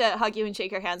would love to hug you and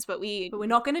shake your hands, but we're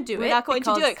not going to do it. We're not going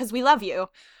to do it because we love you.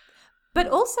 But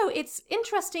also, it's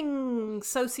interesting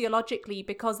sociologically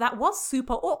because that was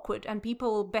super awkward and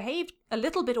people behaved a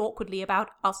little bit awkwardly about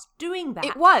us doing that.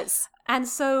 It was. And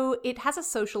so it has a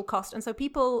social cost. And so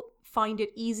people find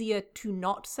it easier to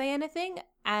not say anything.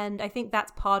 And I think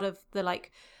that's part of the,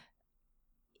 like,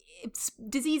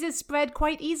 diseases spread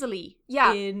quite easily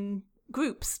in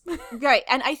groups. Right.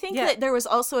 And I think that there was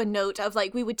also a note of,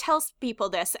 like, we would tell people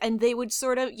this and they would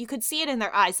sort of, you could see it in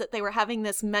their eyes that they were having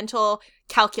this mental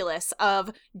calculus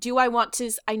of,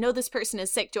 I know this person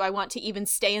is sick, do I want to even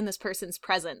stay in this person's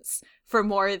presence for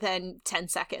more than 10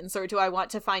 seconds? Or do I want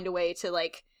to find a way to,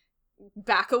 like,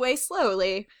 back away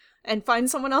slowly and find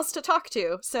someone else to talk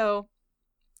to? So,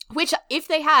 which, if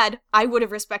they had, I would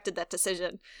have respected that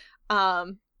decision.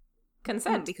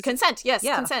 Consent. Consent, yes,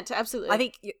 consent, absolutely. I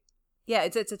think Yeah,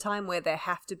 it's a time where there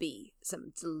have to be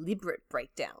some deliberate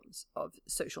breakdowns of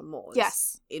social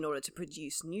mores in order to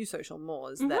produce new social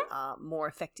mores that are more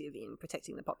effective in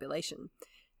protecting the population.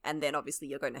 And then obviously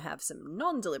you're going to have some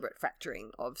non-deliberate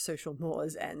fracturing of social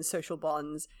mores and social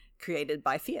bonds created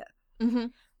by fear. Mm-hmm.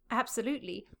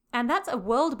 Absolutely. And that's a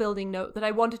world-building note that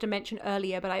I wanted to mention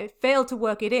earlier, but I failed to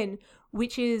work it in,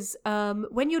 which is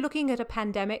when you're looking at a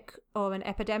pandemic or an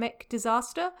epidemic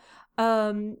disaster,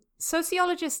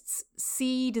 sociologists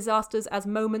see disasters as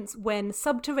moments when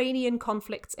subterranean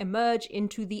conflicts emerge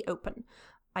into the open.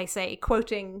 I say,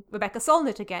 quoting Rebecca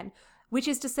Solnit again, which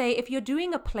is to say, if you're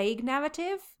doing a plague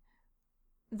narrative,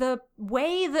 the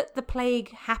way that the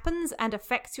plague happens and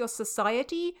affects your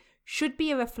society should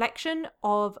be a reflection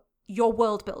of your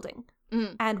world building.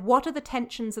 And what are the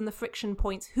tensions and the friction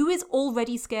points? Who is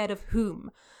already scared of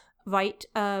whom? Right?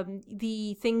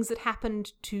 The things that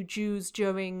happened to Jews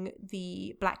during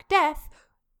the Black Death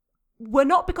were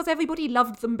not because everybody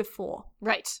loved them before.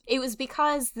 Right. It was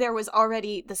because there was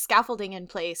already the scaffolding in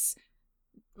place.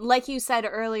 Like you said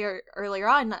earlier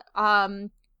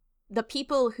on, the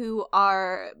people who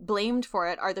are blamed for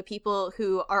it are the people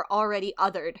who are already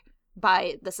othered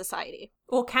by the society.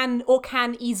 Or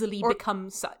can easily become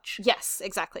such. Yes,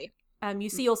 exactly. You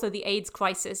see also the AIDS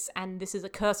crisis, and this is a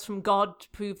curse from God to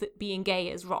prove that being gay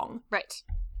is wrong. Right.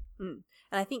 And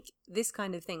I think this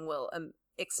kind of thing will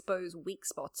expose weak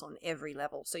spots on every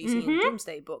level. So you see in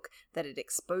Doomsday Book that it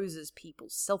exposes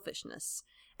people's selfishness.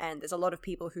 And there's a lot of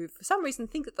people who, for some reason,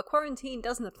 think that the quarantine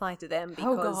doesn't apply to them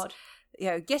because,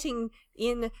 getting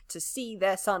in to see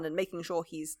their son and making sure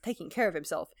he's taking care of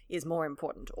himself is more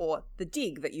important. Or the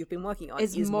dig that you've been working on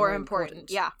is more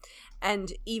important. Yeah.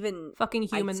 And even... Fucking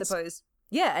humans. I suppose...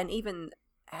 Yeah, and even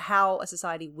how a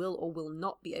society will or will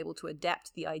not be able to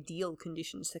adapt the ideal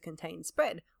conditions to contain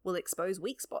spread will expose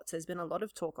weak spots. There's been a lot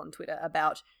of talk on Twitter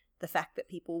about the fact that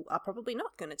people are probably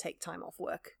not going to take time off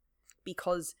work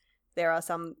because there are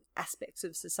some aspects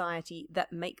of society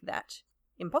that make that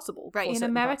impossible. Right. In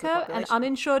America, an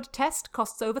uninsured test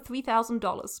costs over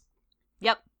 $3,000.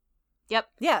 Yep.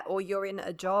 Yeah, or you're in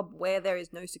a job where there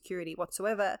is no security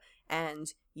whatsoever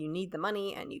and you need the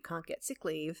money and you can't get sick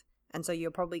leave, and so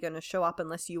you're probably going to show up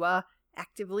unless you are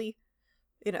actively,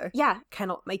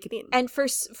 cannot make it in. And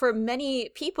for many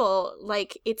people,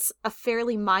 like, it's a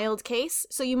fairly mild case,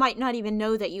 so you might not even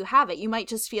know that you have it. You might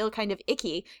just feel kind of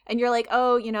icky, and you're like,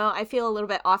 oh, I feel a little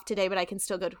bit off today, but I can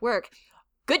still go to work.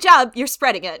 Good job, you're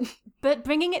spreading it. But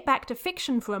bringing it back to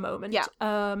fiction for a moment,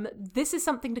 this is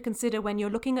something to consider when you're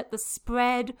looking at the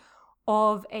spread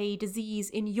of a disease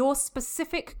in your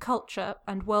specific culture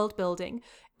and world building.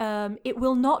 It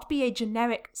will not be a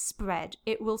generic spread.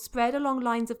 It will spread along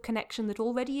lines of connection that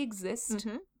already exist,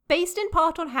 based in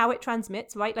part on how it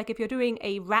transmits, right? Like if you're doing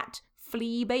a rat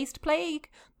flea-based plague,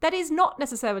 that is not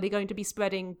necessarily going to be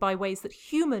spreading by ways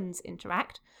that humans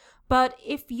interact. But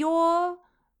if your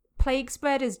plague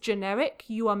spread is generic,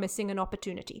 you are missing an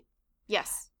opportunity.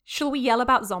 Yes. Shall we yell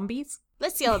about zombies?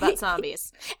 Let's yell about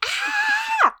zombies.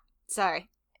 Ah! Sorry.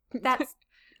 That's...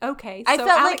 Okay, so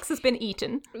Alex has been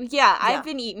eaten. Yeah, I've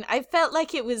been eaten. I felt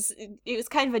like it was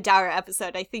kind of a dour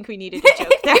episode. I think we needed a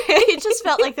joke there. It just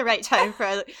felt like the right time for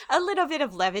a little bit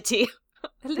of levity.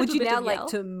 Would you now like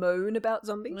to moan about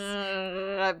zombies?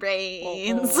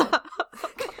 Brains.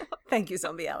 Thank you,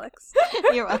 Zombie Alex.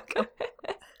 You're welcome.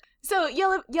 So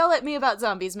yell at me about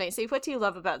zombies, Macy. What do you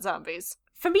love about zombies?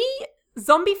 For me,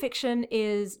 zombie fiction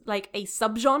is like a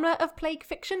subgenre of plague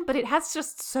fiction, but it has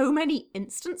just so many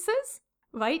instances.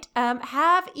 Right?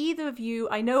 Have either of you,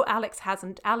 I know Alex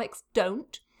hasn't, Alex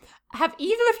don't, have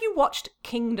either of you watched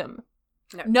Kingdom?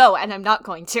 No, and I'm not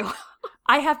going to.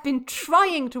 I have been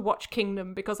trying to watch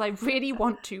Kingdom because I really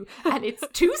want to, and it's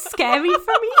too scary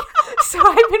for me, so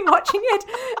I've been watching it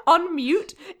on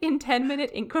mute in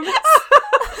 10-minute increments.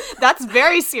 That's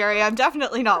very scary. I'm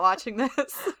definitely not watching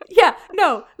this. Yeah,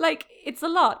 no, like, it's a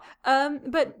lot.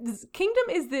 But Kingdom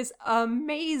is this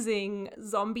amazing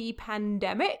zombie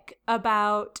pandemic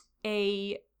about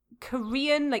a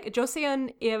Korean, like a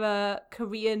Joseon-era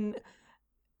Korean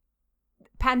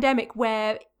pandemic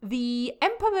where the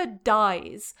emperor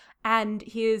dies and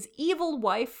his evil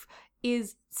wife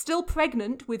is still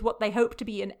pregnant with what they hope to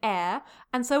be an heir,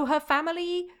 and so her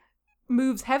family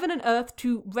moves heaven and earth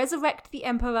to resurrect the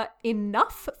emperor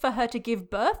enough for her to give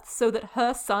birth so that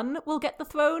her son will get the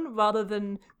throne rather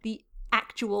than the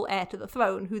actual heir to the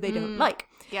throne who they don't like.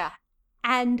 Yeah.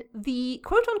 And the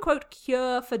quote-unquote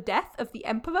cure for death of the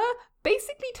emperor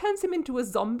basically turns him into a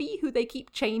zombie who they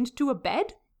keep chained to a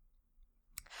bed.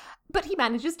 But he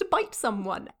manages to bite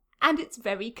someone, and it's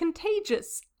very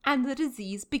contagious, and the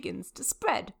disease begins to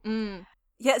spread.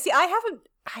 Yeah, see, I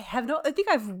I think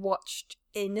I've watched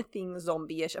anything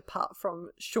zombie-ish apart from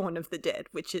Shaun of the Dead,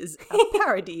 which is a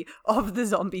parody of the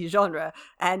zombie genre,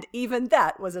 and even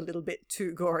that was a little bit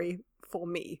too gory for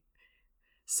me.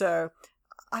 So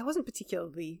I wasn't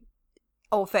particularly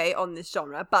au fait on this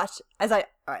genre, but as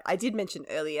I did mention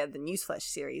earlier, the Newsflesh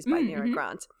series by Nira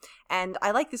Grant, and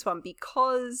I like this one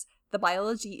because the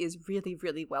biology is really,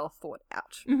 really well thought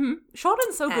out.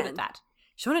 Shonen's so good at that.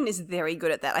 Shonen is very good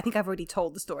at that. I think I've already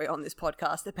told the story on this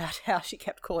podcast about how she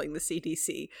kept calling the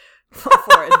CDC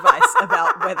for advice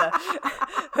about whether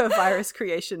her virus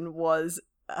creation was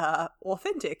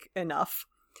authentic enough.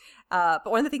 But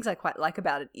one of the things I quite like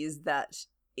about it is that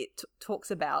it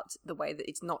talks about the way that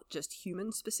it's not just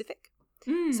human specific.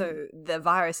 So the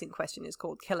virus in question is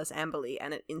called Kelis ambly,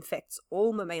 and it infects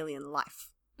all mammalian life.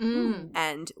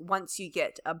 And once you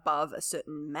get above a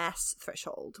certain mass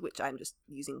threshold, which I'm just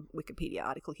using Wikipedia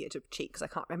article here to cheat because I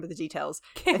can't remember the details.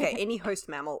 Okay, any host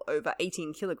mammal over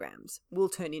 18 kilograms will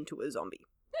turn into a zombie.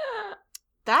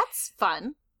 That's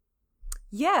fun.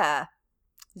 Yeah.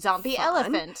 Zombie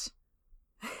elephant.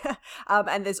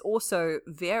 And there's also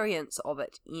variants of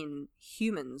it in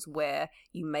humans where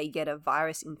you may get a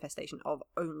virus infestation of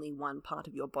only one part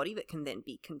of your body that can then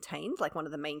be contained. Like one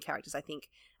of the main characters, I think,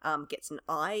 gets an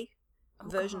eye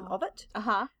version of it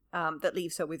that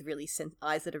leaves her with really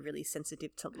eyes that are really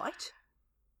sensitive to light.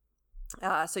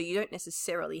 So you don't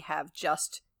necessarily have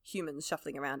just humans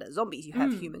shuffling around as zombies. You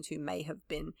have humans who may have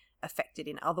been affected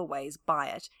in other ways by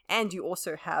it. And you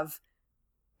also have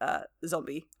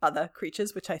zombie other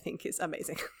creatures, which I think is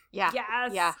amazing. Yeah.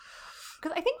 Yes. Yeah.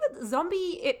 Because I think that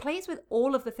zombie, it plays with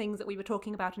all of the things that we were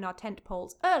talking about in our tent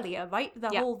poles earlier, right? The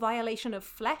whole violation of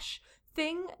flesh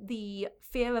thing, the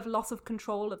fear of loss of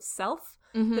control of self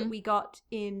that we got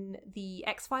in the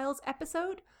X-Files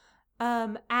episode.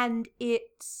 And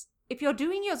if you're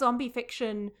doing your zombie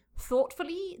fiction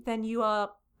thoughtfully, then you are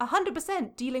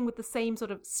 100% dealing with the same sort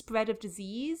of spread of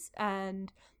disease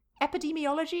and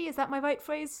epidemiology. Is that my right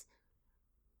phrase,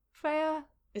 Freya?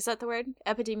 Is that the word?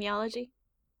 Epidemiology?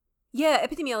 Yeah,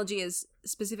 epidemiology is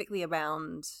specifically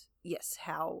around, yes,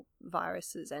 how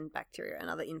viruses and bacteria and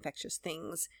other infectious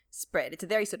things spread. It's a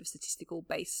very sort of statistical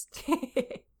based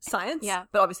science,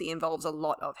 but obviously involves a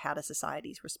lot of how do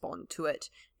societies respond to it.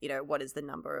 You know, what is the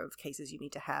number of cases you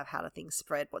need to have? How do things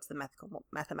spread? What's the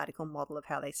mathematical model of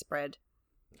how they spread?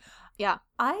 Yeah,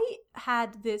 I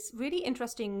had this really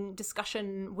interesting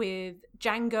discussion with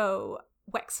Django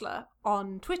Wexler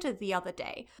on Twitter the other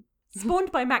day,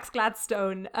 spawned by Max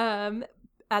Gladstone,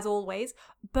 as always,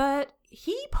 but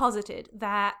he posited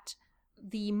that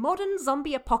the modern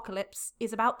zombie apocalypse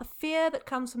is about the fear that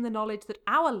comes from the knowledge that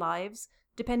our lives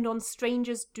depend on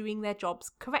strangers doing their jobs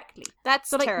correctly. That's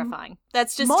so, terrifying.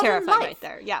 That's just terrifying right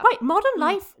there. Yeah. Right, modern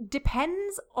life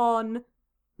depends on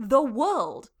the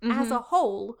world as a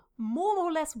whole more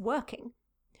or less working.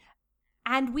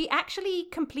 And we actually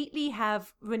completely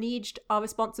have reneged our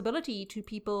responsibility to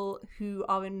people who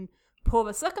are in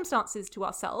poorer circumstances to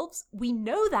ourselves. We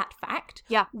know that fact.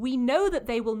 Yeah. We know that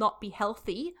they will not be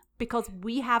healthy because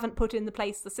we haven't put in the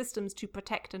place the systems to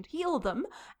protect and heal them.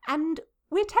 And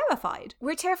we're terrified.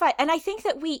 We're terrified. And I think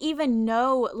that we even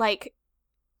know, like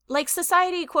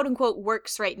society, quote unquote,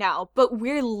 works right now, but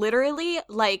we're literally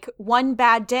like one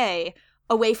bad day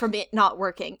away from it not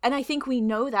working. And I think we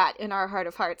know that in our heart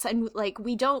of hearts. And like,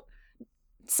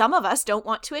 some of us don't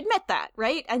want to admit that,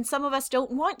 right? And some of us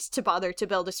don't want to bother to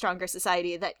build a stronger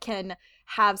society that can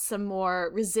have some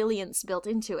more resilience built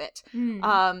into it.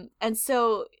 And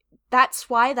so that's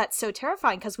why that's so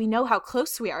terrifying, because we know how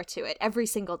close we are to it every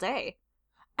single day.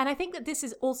 And I think that this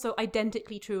is also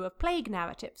identically true of plague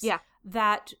narratives. Yeah.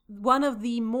 That one of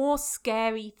the more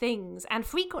scary things, and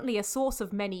frequently a source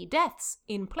of many deaths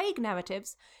in plague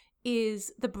narratives,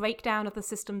 is the breakdown of the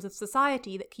systems of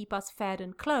society that keep us fed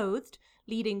and clothed,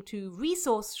 leading to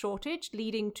resource shortage,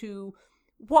 leading to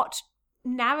what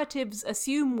narratives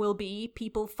assume will be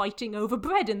people fighting over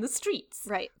bread in the streets.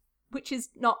 Right. Which is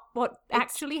not what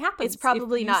actually happens. It's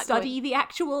probably if you not. Study the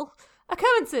actual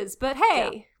occurrences. But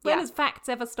hey, when has facts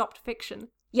ever stopped fiction?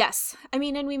 Yes. I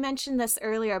mean, and we mentioned this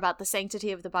earlier about the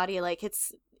sanctity of the body. Like,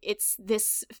 it's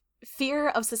this fear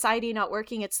of society not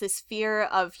working. It's this fear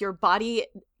of your body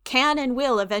can and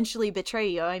will eventually betray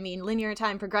you. I mean, linear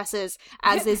time progresses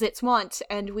as is its wont,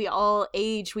 and we all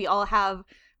age. We all have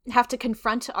to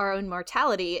confront our own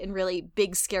mortality in really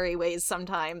big, scary ways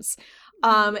sometimes.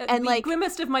 And the like,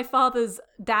 grimmest of my father's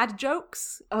dad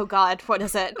jokes. Oh God, what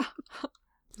is it?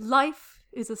 Life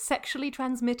is a sexually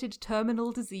transmitted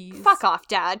terminal disease. Fuck off,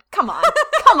 Dad. Come on.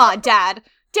 Come on, Dad.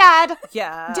 Dad,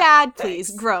 Yeah. Dad, please,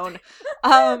 thanks. groan.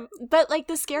 But like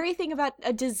the scary thing about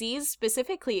a disease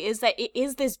specifically is that it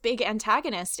is this big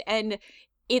antagonist, and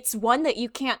it's one that you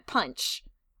can't punch,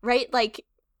 right? Like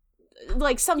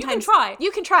sometimes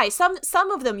you can try.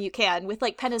 Some of them you can with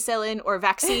like penicillin or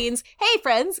vaccines. Hey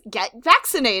friends, get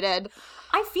vaccinated.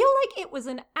 I feel like it was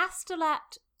an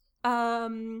Astolat,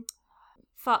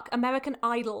 American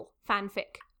Idol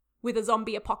fanfic with a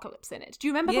zombie apocalypse in it. Do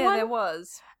you remember the one? Yeah, there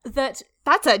was.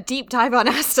 That's a deep dive on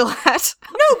Astolat.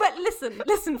 No, but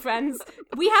listen, friends.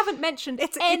 We haven't mentioned any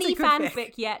it's a good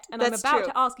fanfic yet, and That's I'm about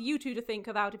true. to ask you two to think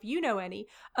about if you know any.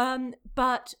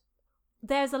 But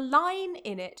there's a line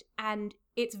in it, and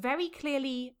it's very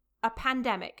clearly a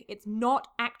pandemic. It's not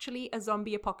actually a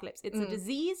zombie apocalypse. It's a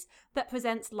disease that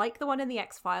presents like the one in the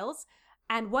X-Files,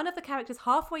 and one of the characters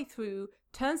halfway through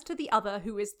turns to the other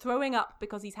who is throwing up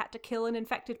because he's had to kill an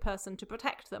infected person to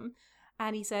protect them,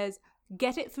 and he says,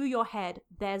 "Get it through your head,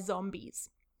 they're zombies."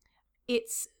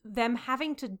 It's them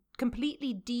having to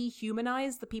completely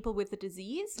dehumanize the people with the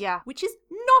disease, Yeah. which is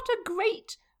not a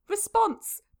great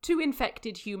response to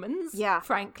infected humans, Yeah.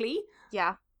 frankly.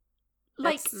 Yeah,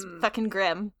 Like, that's fucking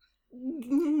grim.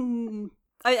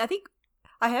 I think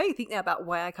I having to think now about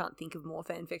why I can't think of more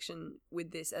fan fiction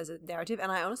with this as a narrative,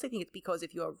 and I honestly think it's because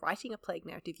if you are writing a plague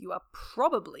narrative, you are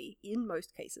probably, in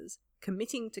most cases,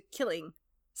 committing to killing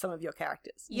some of your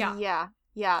characters. yeah.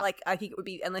 Like, I think it would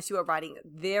be, unless you are writing it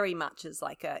very much as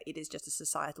like it is just a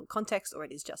societal context or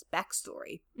it is just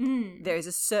backstory, there is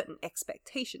a certain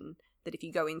expectation that if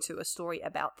you go into a story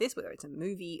about this, whether it's a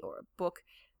movie or a book,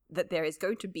 that there is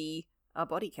going to be a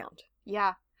body count.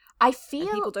 Yeah. I And feel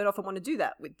people don't often want to do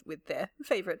that with their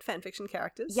favorite fanfiction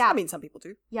characters. Yeah. I mean, some people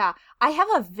do. Yeah, I have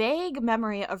a vague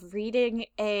memory of reading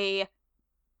a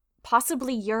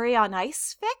possibly Yuri on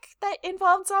Ice fic that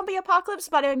involved zombie apocalypse,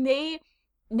 but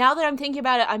now that I'm thinking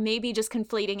about it, I may be just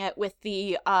conflating it with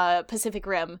the Pacific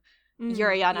Rim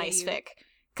Yuri on Ice fic.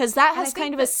 Because that has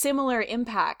kind of a similar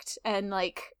impact and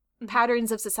like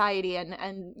patterns of society and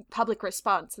public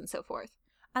response and so forth.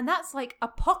 And that's like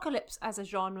apocalypse as a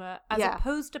genre as Yeah.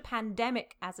 opposed to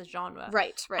pandemic as a genre.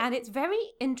 Right. And it's very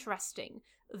interesting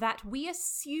that we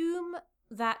assume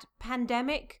that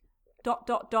pandemic ...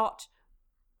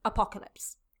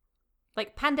 apocalypse.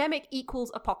 Like pandemic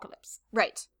equals apocalypse.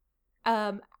 Right.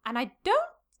 And I don't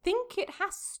think it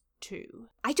has to.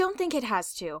 I don't think it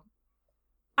has to.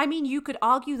 I mean, you could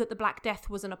argue that the Black Death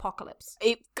was an apocalypse.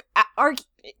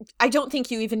 I don't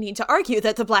think you even need to argue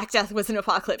that the Black Death was an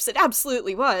apocalypse. It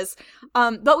absolutely was.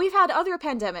 But we've had other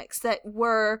pandemics that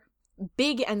were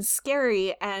big and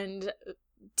scary and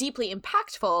deeply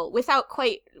impactful without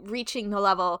quite reaching the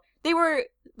level. They were,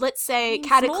 let's say,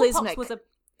 cataclysmic.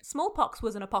 Smallpox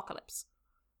was an apocalypse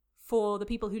for the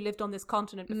people who lived on this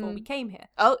continent before we came here.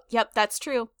 Oh, yep, that's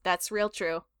true. That's real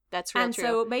true. That's real true.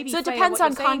 So maybe it Freya, depends what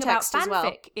on you're saying context about as well.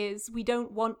 fanfic is we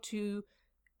don't want to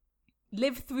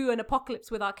live through an apocalypse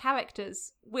with our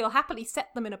characters. We'll happily set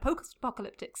them in a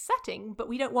post-apocalyptic setting, but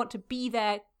we don't want to be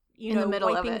there, In the middle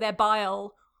of wiping it. their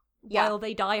bile while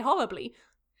they die horribly.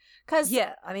 Because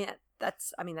Yeah, I mean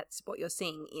that's what you're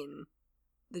seeing in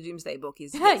the Doomsday Book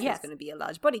is Yes. there's going to be a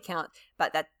large body count,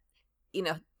 but that in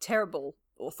a terrible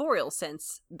authorial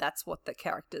sense, that's what the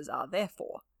characters are there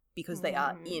for, because they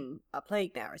are in a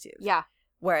plague narrative. yeah,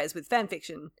 Whereas with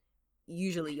fanfiction,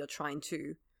 usually you're trying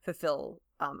to fulfill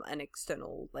an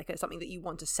external, like something that you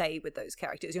want to say with those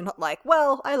characters. You're not like,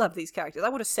 well, I love these characters, I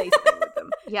want to say something with them.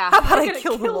 yeah. How about I'm I gonna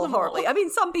kill them kill all them all. horribly? I mean,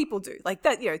 some people do. Like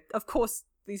that, of course,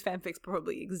 these fanfics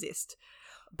probably exist.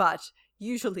 But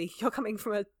usually you're coming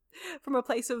from a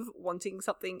place of wanting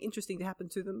something interesting to happen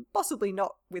to them, possibly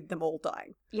not with them all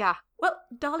dying. Yeah. Well,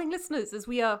 darling listeners, as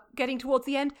we are getting towards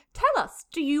the end, tell us,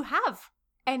 do you have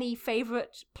any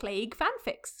favourite plague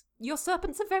fanfics? Your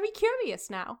serpents are very curious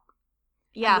now.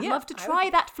 Yeah. I'd love to try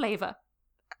that flavour.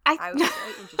 I was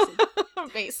very interested.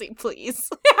 Macy, please.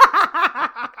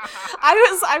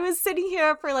 I was sitting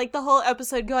here for like the whole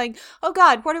episode going, oh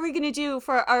god, what are we gonna do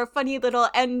for our funny little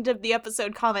end of the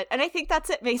episode comment? And I think that's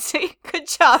it, Macy. Good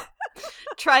job.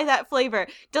 Try that flavor.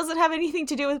 Doesn't have anything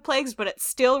to do with plagues, but it's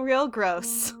still real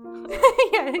gross.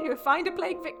 Yeah, you find a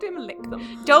plague victim, lick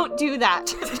them. Don't do that.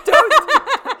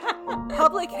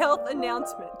 Public health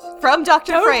announcement. From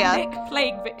Dr. Don't Freya. lick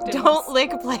plague victims. Don't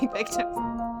lick plague victims.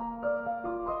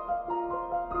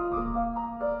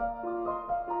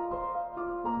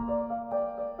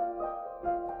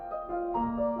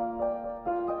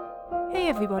 Hey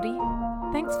everybody,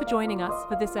 thanks for joining us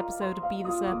for this episode of Be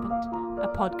the Serpent, a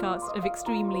podcast of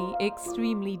extremely,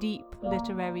 extremely deep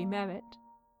literary merit.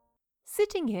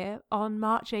 Sitting here on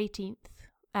March 18th,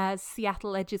 as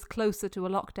Seattle edges closer to a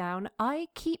lockdown, I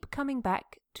keep coming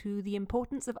back to the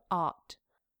importance of art.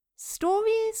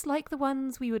 Stories like the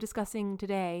ones we were discussing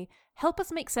today help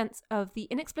us make sense of the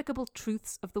inexplicable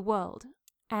truths of the world,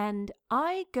 and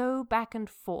I go back and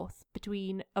forth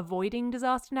between avoiding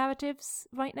disaster narratives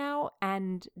right now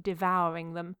and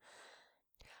devouring them.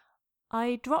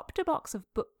 I dropped a box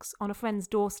of books on a friend's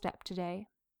doorstep today,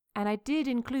 and I did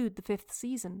include the 5th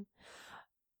season,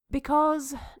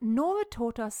 because Nora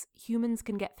taught us humans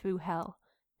can get through hell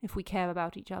if we care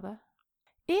about each other.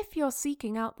 If you're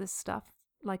seeking out this stuff,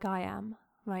 like I am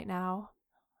right now,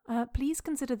 please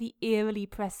consider the eerily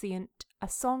prescient A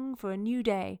Song for a New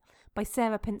Day by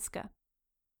Sarah Pinsker,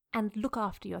 and look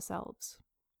after yourselves.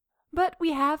 But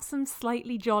we have some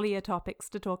slightly jollier topics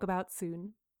to talk about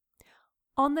soon.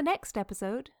 On the next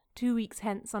episode, 2 weeks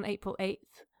hence on April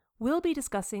 8th, we'll be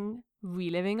discussing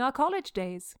reliving our college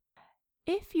days.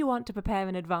 If you want to prepare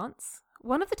in advance,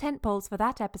 one of the tentpoles for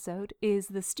that episode is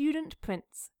The Student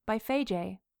Prince by Faye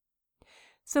J.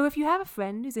 So if you have a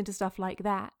friend who's into stuff like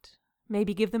that,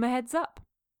 maybe give them a heads up.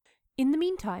 In the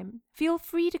meantime, feel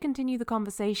free to continue the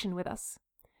conversation with us.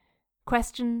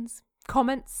 Questions,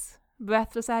 comments,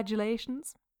 breathless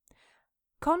adulations?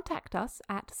 Contact us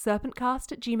at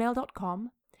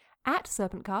serpentcast@gmail.com, at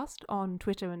serpentcast on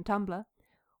Twitter and Tumblr,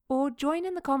 or join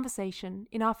in the conversation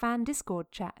in our fan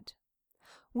Discord chat,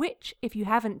 which, if you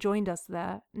haven't joined us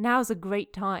there, now's a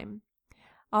great time.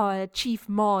 Our chief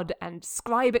mod and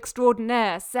scribe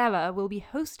extraordinaire, Sarah, will be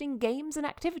hosting games and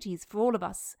activities for all of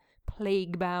us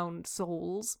plague-bound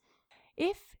souls.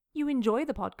 If you enjoy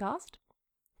the podcast,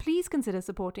 please consider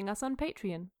supporting us on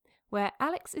Patreon, where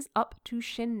Alex is up to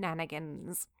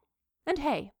shenanigans. And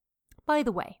hey, by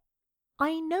the way,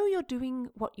 I know you're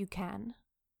doing what you can,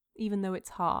 even though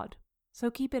it's hard,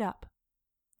 so keep it up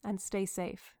and stay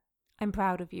safe. I'm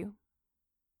proud of you.